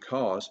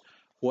 Because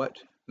what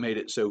made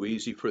it so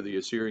easy for the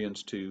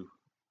Assyrians to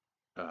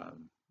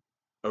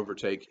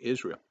overtake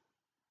Israel?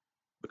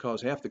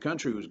 Because half the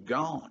country was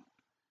gone.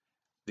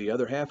 The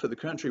other half of the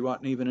country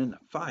wasn't even in the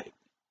fight.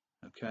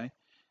 Okay?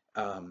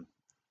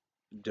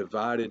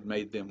 Divided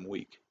made them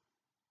weak.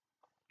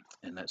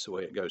 And that's the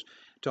way it goes.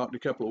 Talked a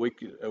couple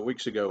of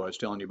weeks ago, I was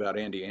telling you about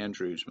Andy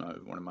Andrews,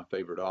 one of my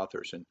favorite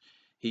authors, and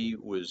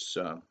he's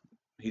a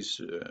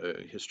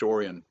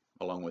historian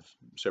along with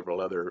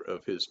several other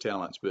of his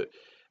talents, but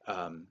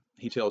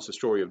he tells the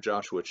story of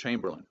Joshua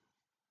Chamberlain.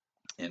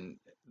 And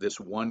this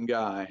one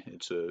guy,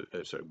 it's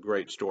a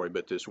great story,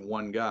 but this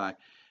one guy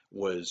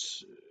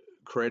was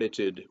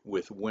credited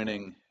with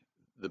winning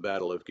the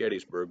Battle of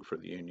Gettysburg for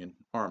the Union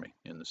Army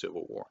in the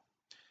Civil War.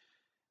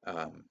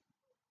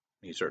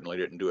 He certainly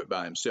didn't do it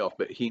by himself,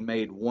 but he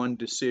made one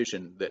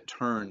decision that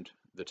turned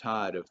the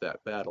tide of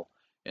that battle,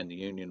 and the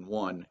Union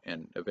won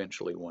and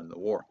eventually won the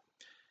war.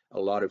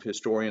 A lot of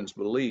historians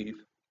believe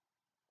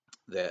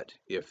that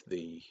if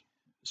the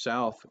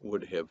South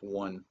would have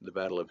won the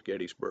Battle of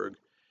Gettysburg,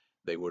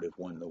 they would have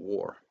won the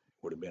war.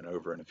 It would have been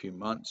over in a few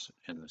months,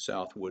 and the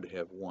South would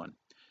have won.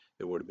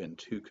 There would have been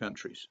two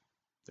countries.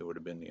 There would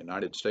have been the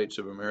United States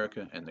of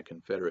America and the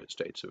Confederate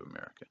States of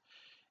America.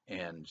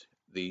 And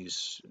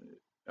these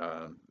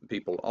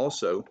people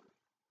also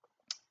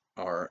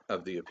are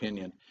of the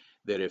opinion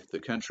that if the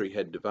country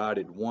had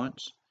divided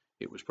once,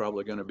 it was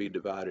probably going to be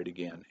divided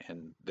again.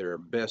 And their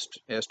best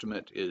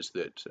estimate is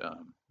that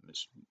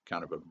it's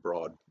kind of a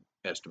broad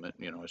estimate,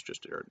 it's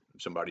just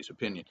somebody's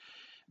opinion,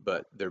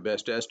 but their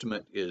best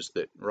estimate is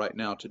that right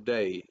now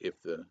today, if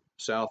the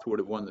South would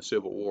have won the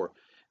Civil War,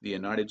 the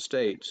United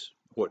States,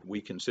 what we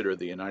consider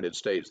the United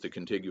States, the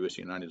contiguous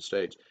United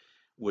States,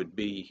 would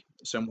be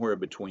somewhere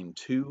between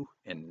 2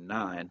 and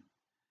 9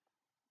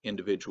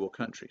 individual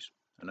countries.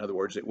 In other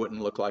words, it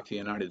wouldn't look like the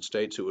United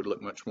States, it would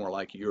look much more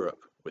like Europe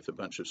with a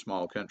bunch of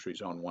small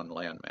countries on one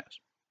landmass.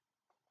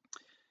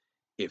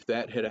 If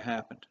that had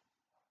happened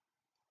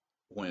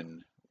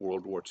when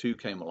World War II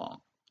came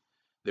along,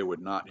 there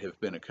would not have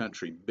been a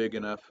country big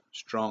enough,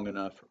 strong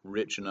enough,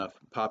 rich enough,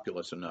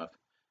 populous enough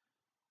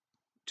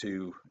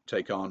to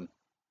take on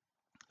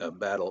a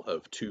battle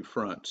of two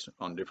fronts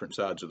on different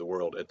sides of the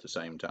world at the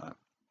same time.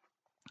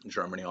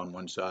 Germany on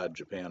one side,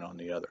 Japan on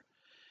the other.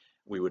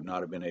 We would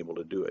not have been able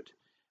to do it.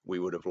 We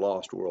would have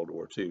lost World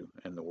War II,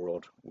 and the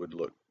world would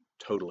look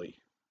totally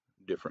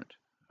different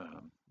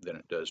than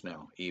it does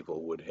now.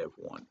 Evil would have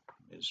won,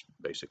 is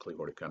basically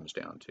what it comes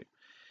down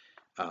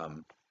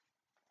to.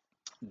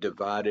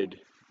 Divided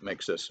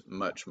makes us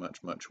much,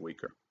 much, much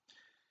weaker.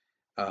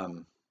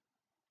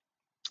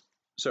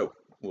 So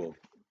we'll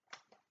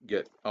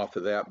get off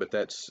of that, but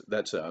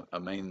that's a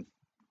main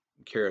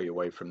carry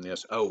away from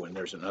this. Oh, and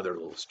there's another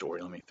little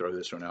story. Let me throw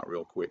this one out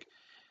real quick.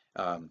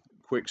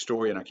 Quick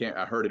story, and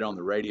I heard it on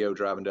the radio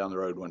driving down the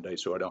road one day,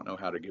 so I don't know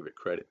how to give it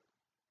credit.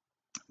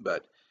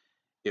 But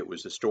it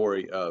was the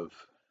story of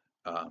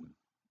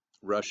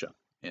Russia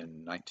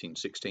in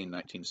 1916,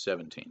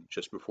 1917,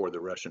 just before the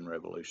Russian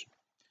Revolution.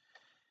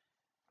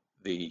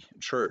 The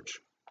Church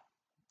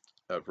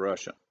of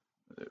Russia,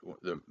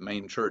 the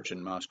main church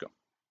in Moscow,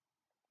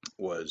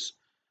 was,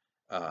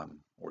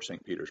 or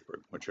St.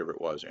 Petersburg, whichever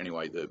it was.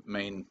 Anyway, the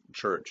main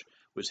church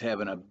was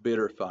having a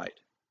bitter fight.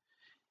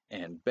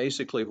 And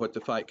basically what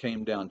the fight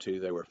came down to,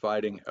 they were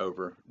fighting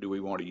over, do we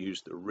want to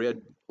use the red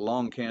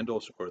long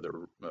candles or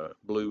the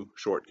blue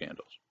short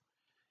candles?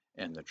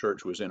 And the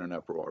church was in an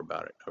uproar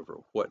about it, over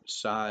what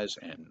size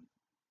and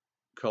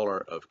color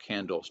of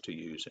candles to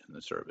use in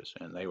the service.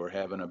 And they were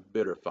having a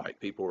bitter fight.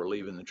 People were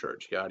leaving the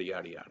church, yada,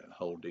 yada, yada, the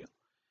whole deal.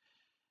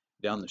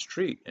 Down the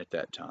street at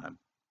that time,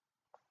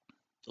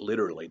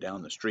 literally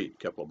down the street,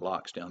 a couple of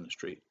blocks down the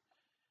street,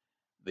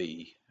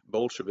 the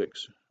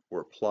Bolsheviks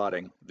were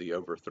plotting the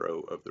overthrow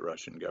of the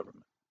Russian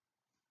government.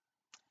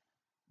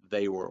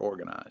 They were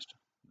organized.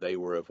 They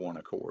were of one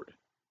accord,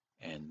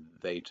 and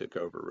they took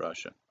over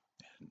Russia.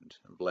 And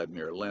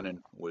Vladimir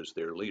Lenin was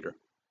their leader.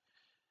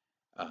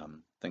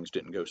 Things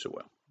didn't go so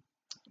well,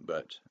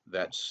 but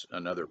that's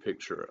another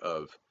picture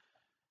of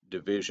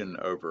division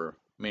over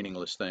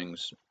meaningless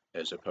things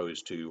as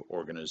opposed to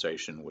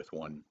organization with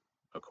one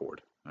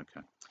accord.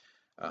 Okay,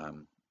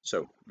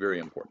 so very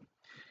important.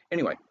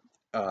 Anyway,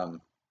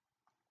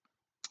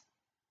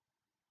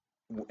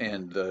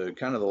 and the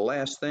kind of the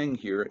last thing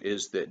here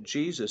is that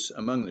Jesus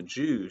among the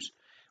Jews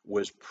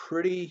was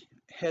pretty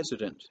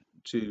hesitant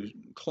to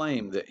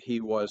claim that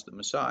he was the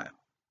Messiah.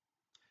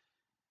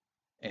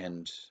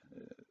 And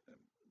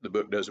the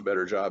book does a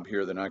better job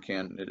here than I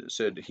can. It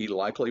said he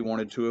likely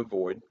wanted to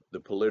avoid the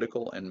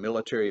political and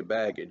military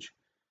baggage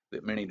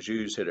that many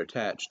Jews had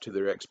attached to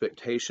their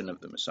expectation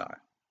of the Messiah.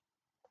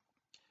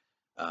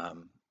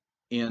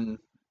 In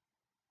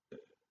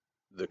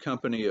the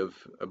company of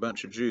a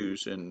bunch of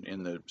Jews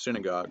in the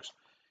synagogues,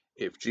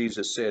 if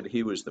Jesus said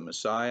he was the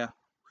Messiah,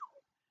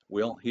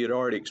 well, he had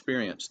already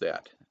experienced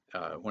that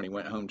when he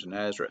went home to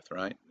Nazareth,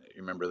 right?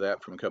 You remember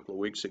that from a couple of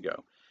weeks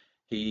ago.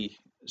 He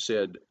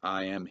said,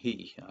 I am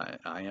he,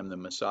 I am the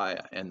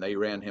Messiah, and they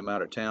ran him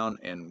out of town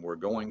and were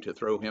going to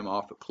throw him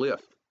off a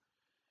cliff.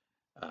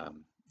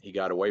 He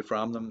got away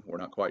from them. We're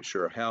not quite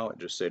sure how. It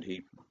just said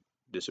he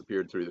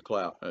disappeared through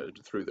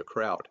the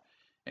crowd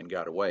and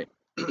got away.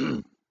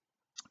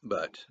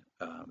 But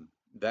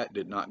that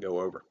did not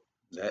go over.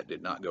 That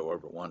did not go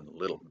over one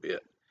little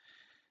bit.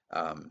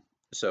 And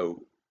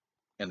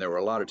there were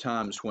a lot of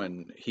times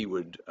when he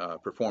would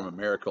perform a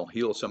miracle,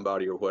 heal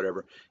somebody or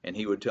whatever, and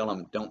he would tell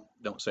them,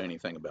 don't say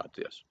anything about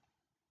this.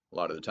 A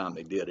lot of the time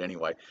they did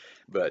anyway,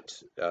 but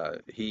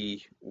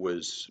he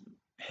was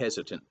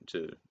hesitant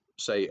to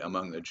say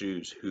among the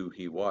Jews who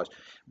he was.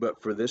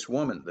 But for this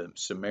woman, the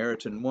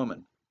Samaritan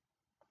woman,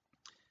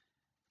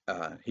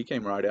 he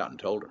came right out and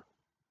told her.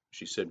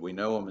 She said, we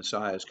know a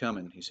Messiah is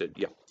coming. He said,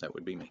 yeah, that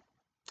would be me.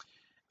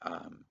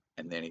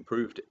 And then he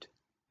proved it,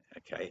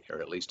 okay,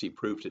 or at least he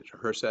proved it to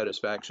her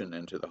satisfaction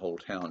and to the whole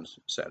town's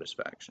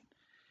satisfaction.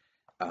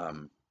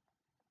 And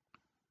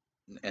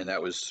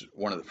that was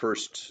one of the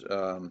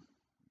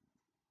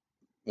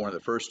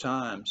first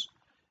times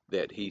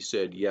that he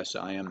said, yes,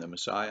 I am the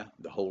Messiah.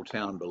 The whole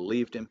town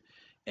believed him,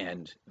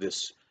 and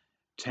this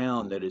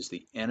town that is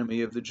the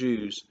enemy of the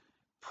Jews,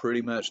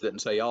 pretty much,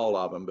 didn't say all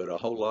of them, but a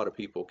whole lot of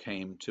people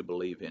came to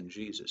believe in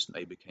Jesus, and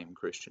they became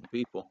Christian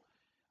people,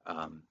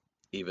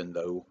 even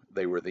though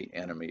they were the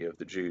enemy of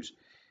the Jews.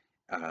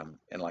 And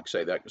like I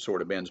say, that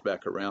sort of bends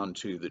back around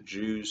to the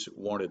Jews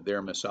wanted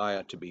their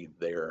Messiah to be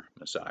their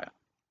Messiah.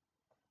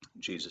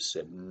 Jesus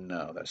said,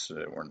 no, that's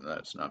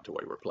not the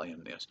way we're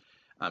playing this.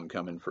 I'm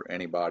coming for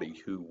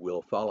anybody who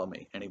will follow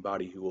me,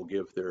 anybody who will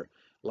give their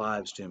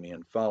lives to me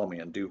and follow me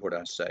and do what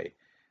I say.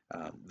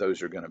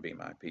 Those are going to be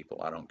my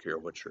people. I don't care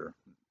what your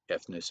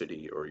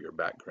ethnicity or your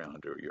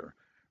background or your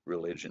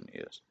religion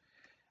is.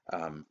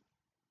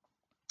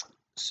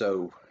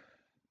 So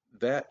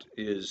that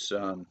is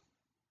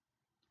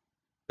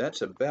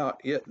that's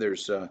about it.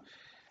 There's a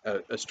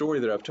story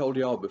that I've told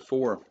y'all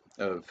before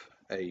of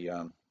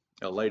a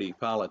lady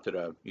pilot that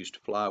I used to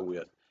fly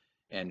with,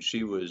 and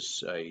she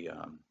was a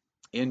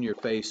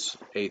in-your-face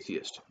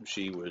atheist.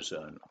 She was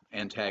an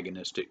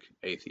antagonistic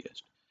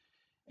atheist,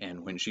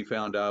 and when she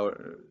found out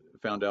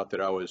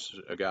that I was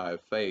a guy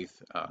of faith,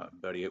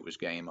 buddy, it was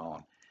game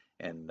on.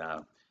 And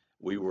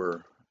we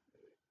were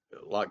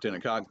locked in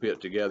a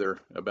cockpit together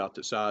about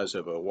the size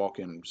of a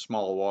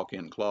small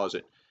walk-in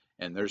closet,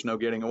 and there's no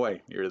getting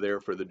away. You're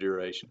there for the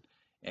duration.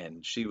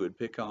 And she would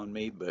pick on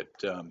me, but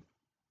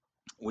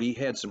we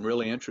had some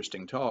really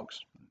interesting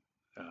talks,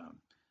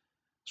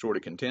 sort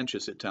of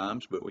contentious at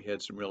times, but we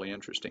had some really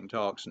interesting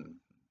talks, and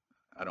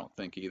I don't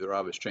think either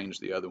of us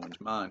changed the other one's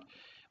mind,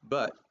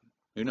 but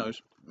who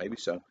knows, maybe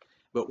so.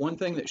 But one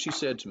thing that she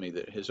said to me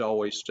that has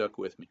always stuck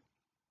with me,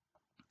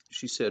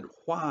 she said,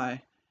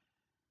 why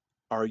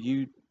are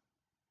you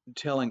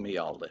telling me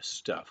all this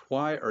stuff?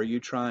 Why are you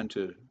trying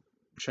to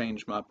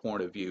change my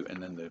point of view?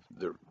 And then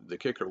the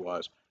kicker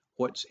was,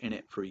 what's in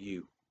it for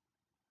you?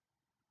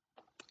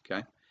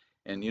 Okay.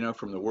 And you know,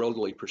 from the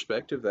worldly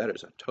perspective, that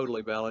is a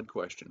totally valid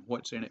question.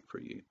 What's in it for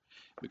you?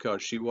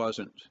 Because she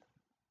wasn't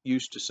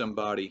used to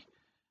somebody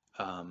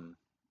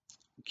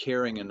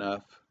caring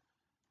enough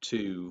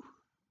to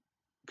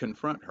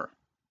confront her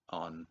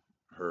on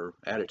her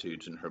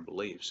attitudes and her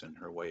beliefs and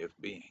her way of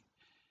being.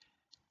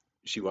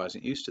 She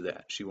wasn't used to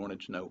that. She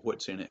wanted to know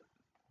what's in it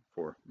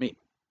for me.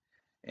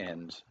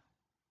 And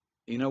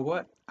you know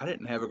what? I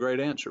didn't have a great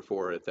answer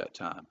for her at that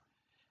time.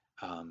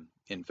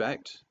 In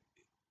fact,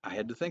 I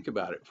had to think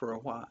about it for a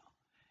while.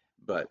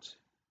 But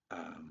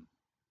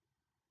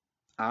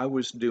I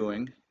was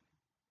doing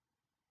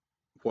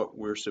what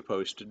we're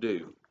supposed to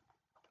do.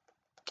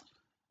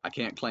 I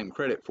can't claim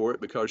credit for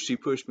it because she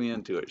pushed me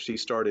into it.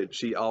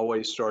 She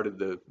always started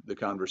the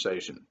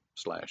conversation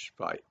 /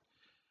 fight.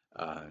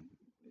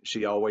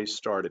 She always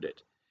started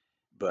it.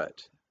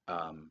 But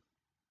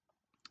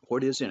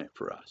what is in it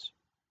for us?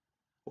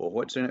 Well,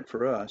 what's in it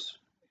for us,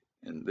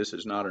 and this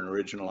is not an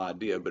original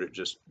idea, but it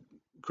just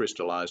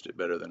crystallized it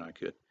better than I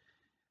could.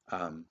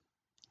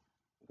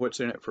 What's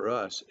in it for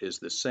us is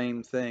the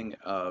same thing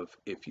of,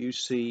 if you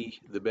see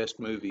the best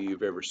movie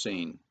you've ever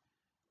seen,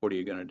 what are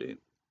you going to do?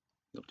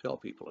 You'll tell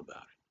people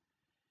about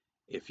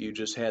it. If you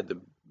just had the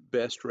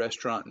best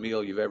restaurant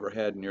meal you've ever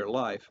had in your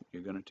life,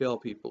 you're going to tell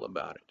people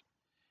about it.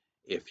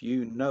 If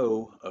you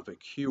know of a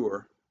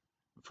cure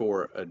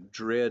for a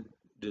dread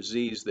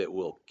disease that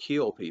will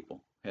kill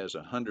people, has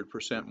a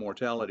 100%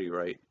 mortality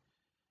rate,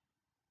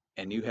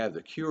 and you have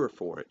the cure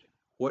for it,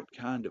 what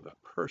kind of a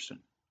person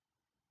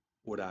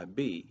would I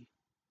be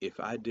if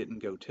I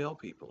didn't go tell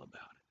people about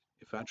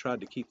it? If I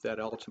tried to keep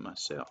that all to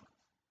myself?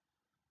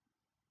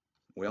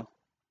 Well,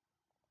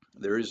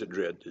 there is a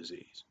dread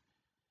disease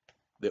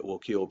that will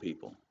kill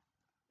people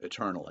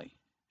eternally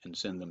and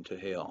send them to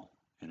hell,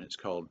 and it's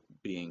called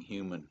being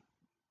human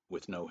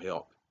with no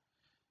help.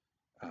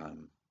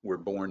 We're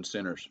born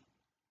sinners,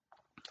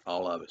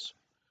 all of us.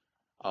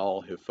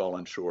 All have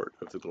fallen short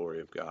of the glory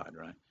of God,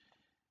 right?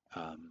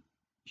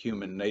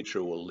 Human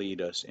nature will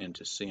lead us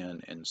into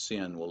sin, and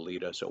sin will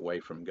lead us away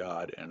from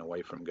God, and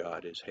away from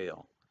God is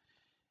hell.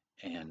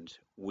 And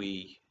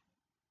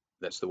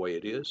that's the way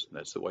it is,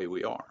 that's the way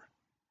we are.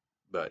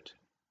 But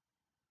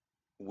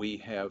we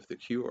have the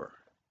cure,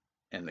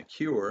 and the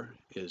cure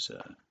is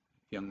a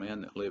young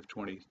man that lived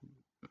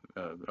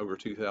over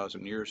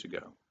 2,000 years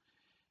ago,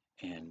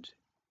 and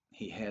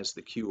he has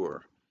the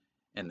cure,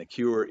 and the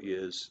cure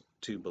is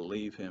to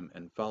believe him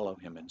and follow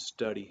him and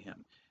study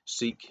him,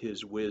 seek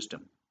his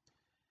wisdom,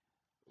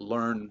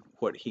 learn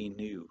what he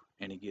knew,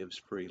 and he gives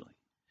freely.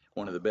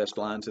 One of the best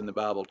lines in the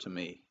Bible to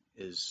me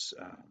is,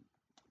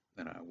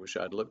 and I wish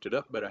I'd looked it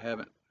up, but I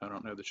haven't. I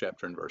don't know the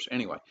chapter and verse.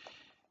 Anyway,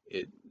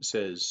 it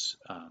says,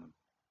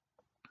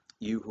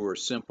 you who are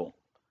simple,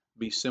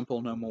 be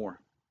simple no more.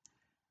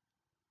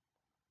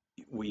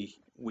 We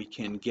we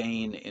can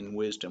gain in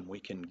wisdom, we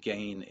can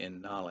gain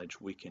in knowledge,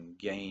 we can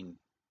gain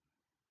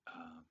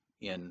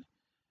in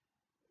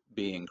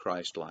being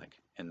Christ-like,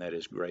 and that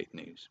is great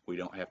news. We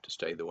don't have to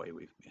stay the way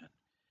we've been.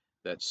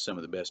 That's some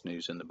of the best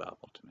news in the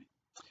Bible to me.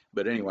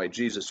 But anyway,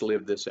 Jesus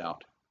lived this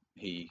out.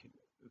 He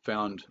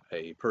found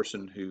a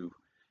person who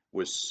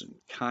was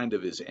kind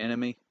of his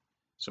enemy,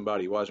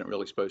 somebody he wasn't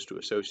really supposed to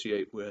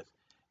associate with,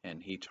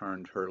 and he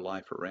turned her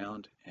life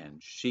around,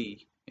 and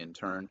she, in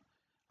turn,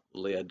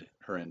 led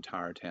her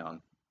entire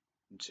town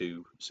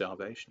to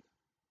salvation.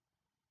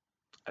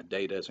 A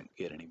day doesn't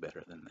get any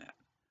better than that.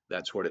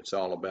 That's what it's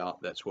all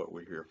about. That's what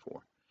we're here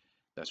for.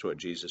 That's what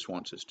Jesus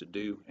wants us to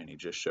do, and he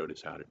just showed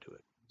us how to do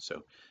it.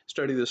 So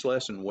study this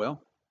lesson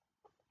well,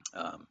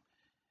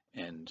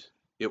 and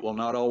it will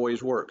not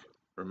always work.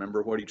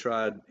 Remember what he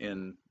tried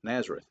in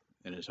Nazareth,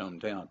 in his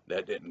hometown.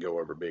 That didn't go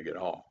over big at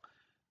all.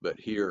 But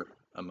here,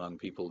 among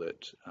people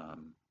that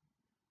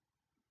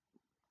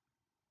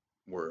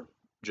were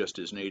just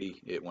as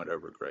needy, it went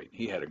over great.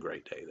 He had a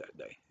great day that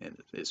day, and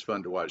it's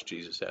fun to watch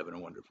Jesus having a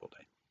wonderful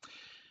day.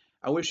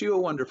 I wish you a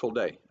wonderful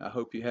day. I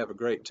hope you have a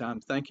great time.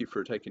 Thank you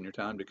for taking your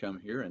time to come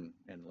here and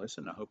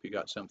listen. I hope you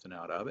got something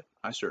out of it.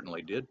 I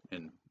certainly did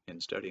in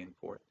studying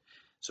for it.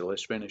 So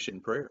let's finish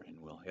in prayer, and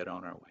we'll head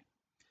on our way.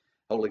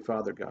 Holy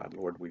Father God,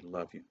 Lord, we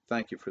love you.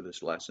 Thank you for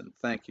this lesson.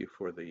 Thank you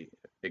for the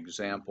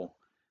example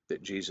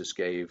that Jesus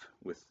gave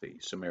with the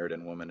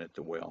Samaritan woman at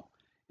the well.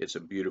 It's a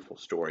beautiful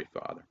story,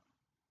 Father.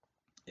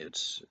 It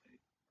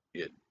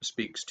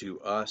speaks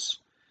to us,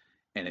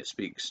 and it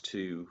speaks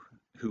to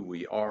who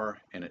we are,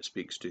 and it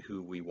speaks to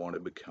who we want to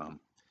become.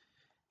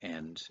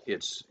 And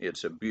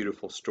it's a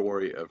beautiful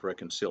story of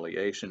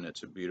reconciliation.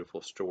 It's a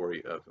beautiful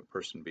story of a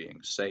person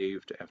being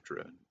saved after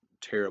a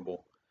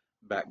terrible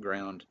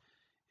background.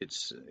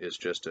 It's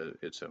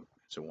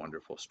a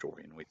wonderful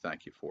story, and we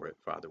thank you for it,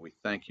 Father. We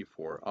thank you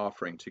for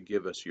offering to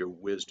give us your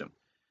wisdom.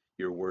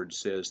 Your word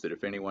says that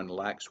if anyone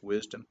lacks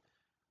wisdom,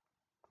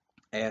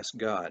 ask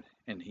God,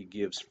 and he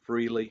gives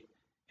freely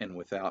and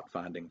without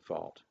finding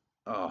fault.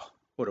 Oh,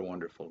 what a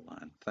wonderful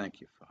line.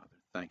 Thank you, Father.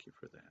 Thank you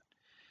for that.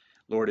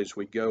 Lord, as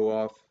we go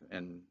off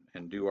and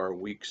do our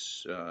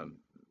week's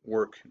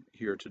work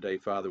here today,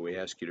 Father, we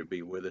ask you to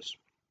be with us.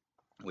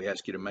 We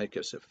ask you to make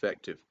us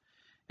effective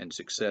and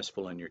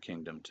successful in your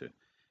kingdom, to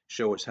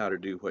show us how to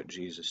do what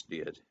Jesus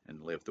did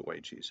and live the way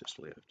Jesus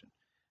lived, and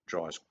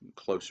draw us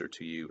closer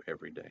to you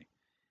every day.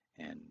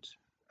 And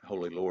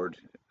Holy Lord,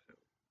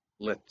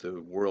 let the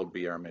world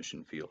be our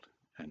mission field,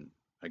 and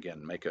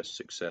again, make us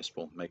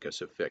successful, make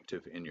us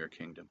effective in your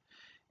kingdom.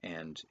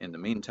 And in the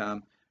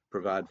meantime,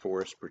 provide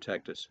for us,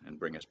 protect us, and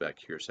bring us back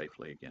here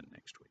safely again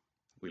next week.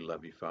 We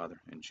love you, Father.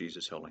 In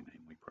Jesus' holy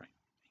name we pray.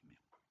 Amen.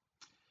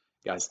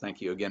 Guys, thank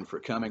you again for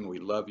coming. We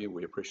love you.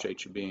 We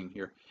appreciate you being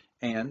here.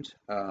 And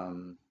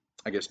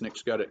I guess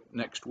Nick's got it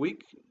next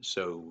week,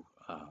 so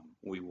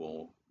we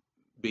will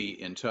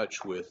be in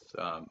touch with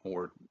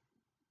more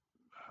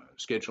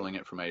scheduling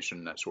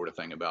information, that sort of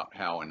thing, about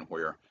how and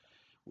where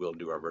we'll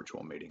do our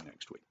virtual meeting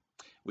next week.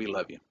 We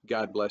love you.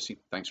 God bless you.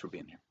 Thanks for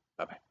being here.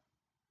 Bye-bye.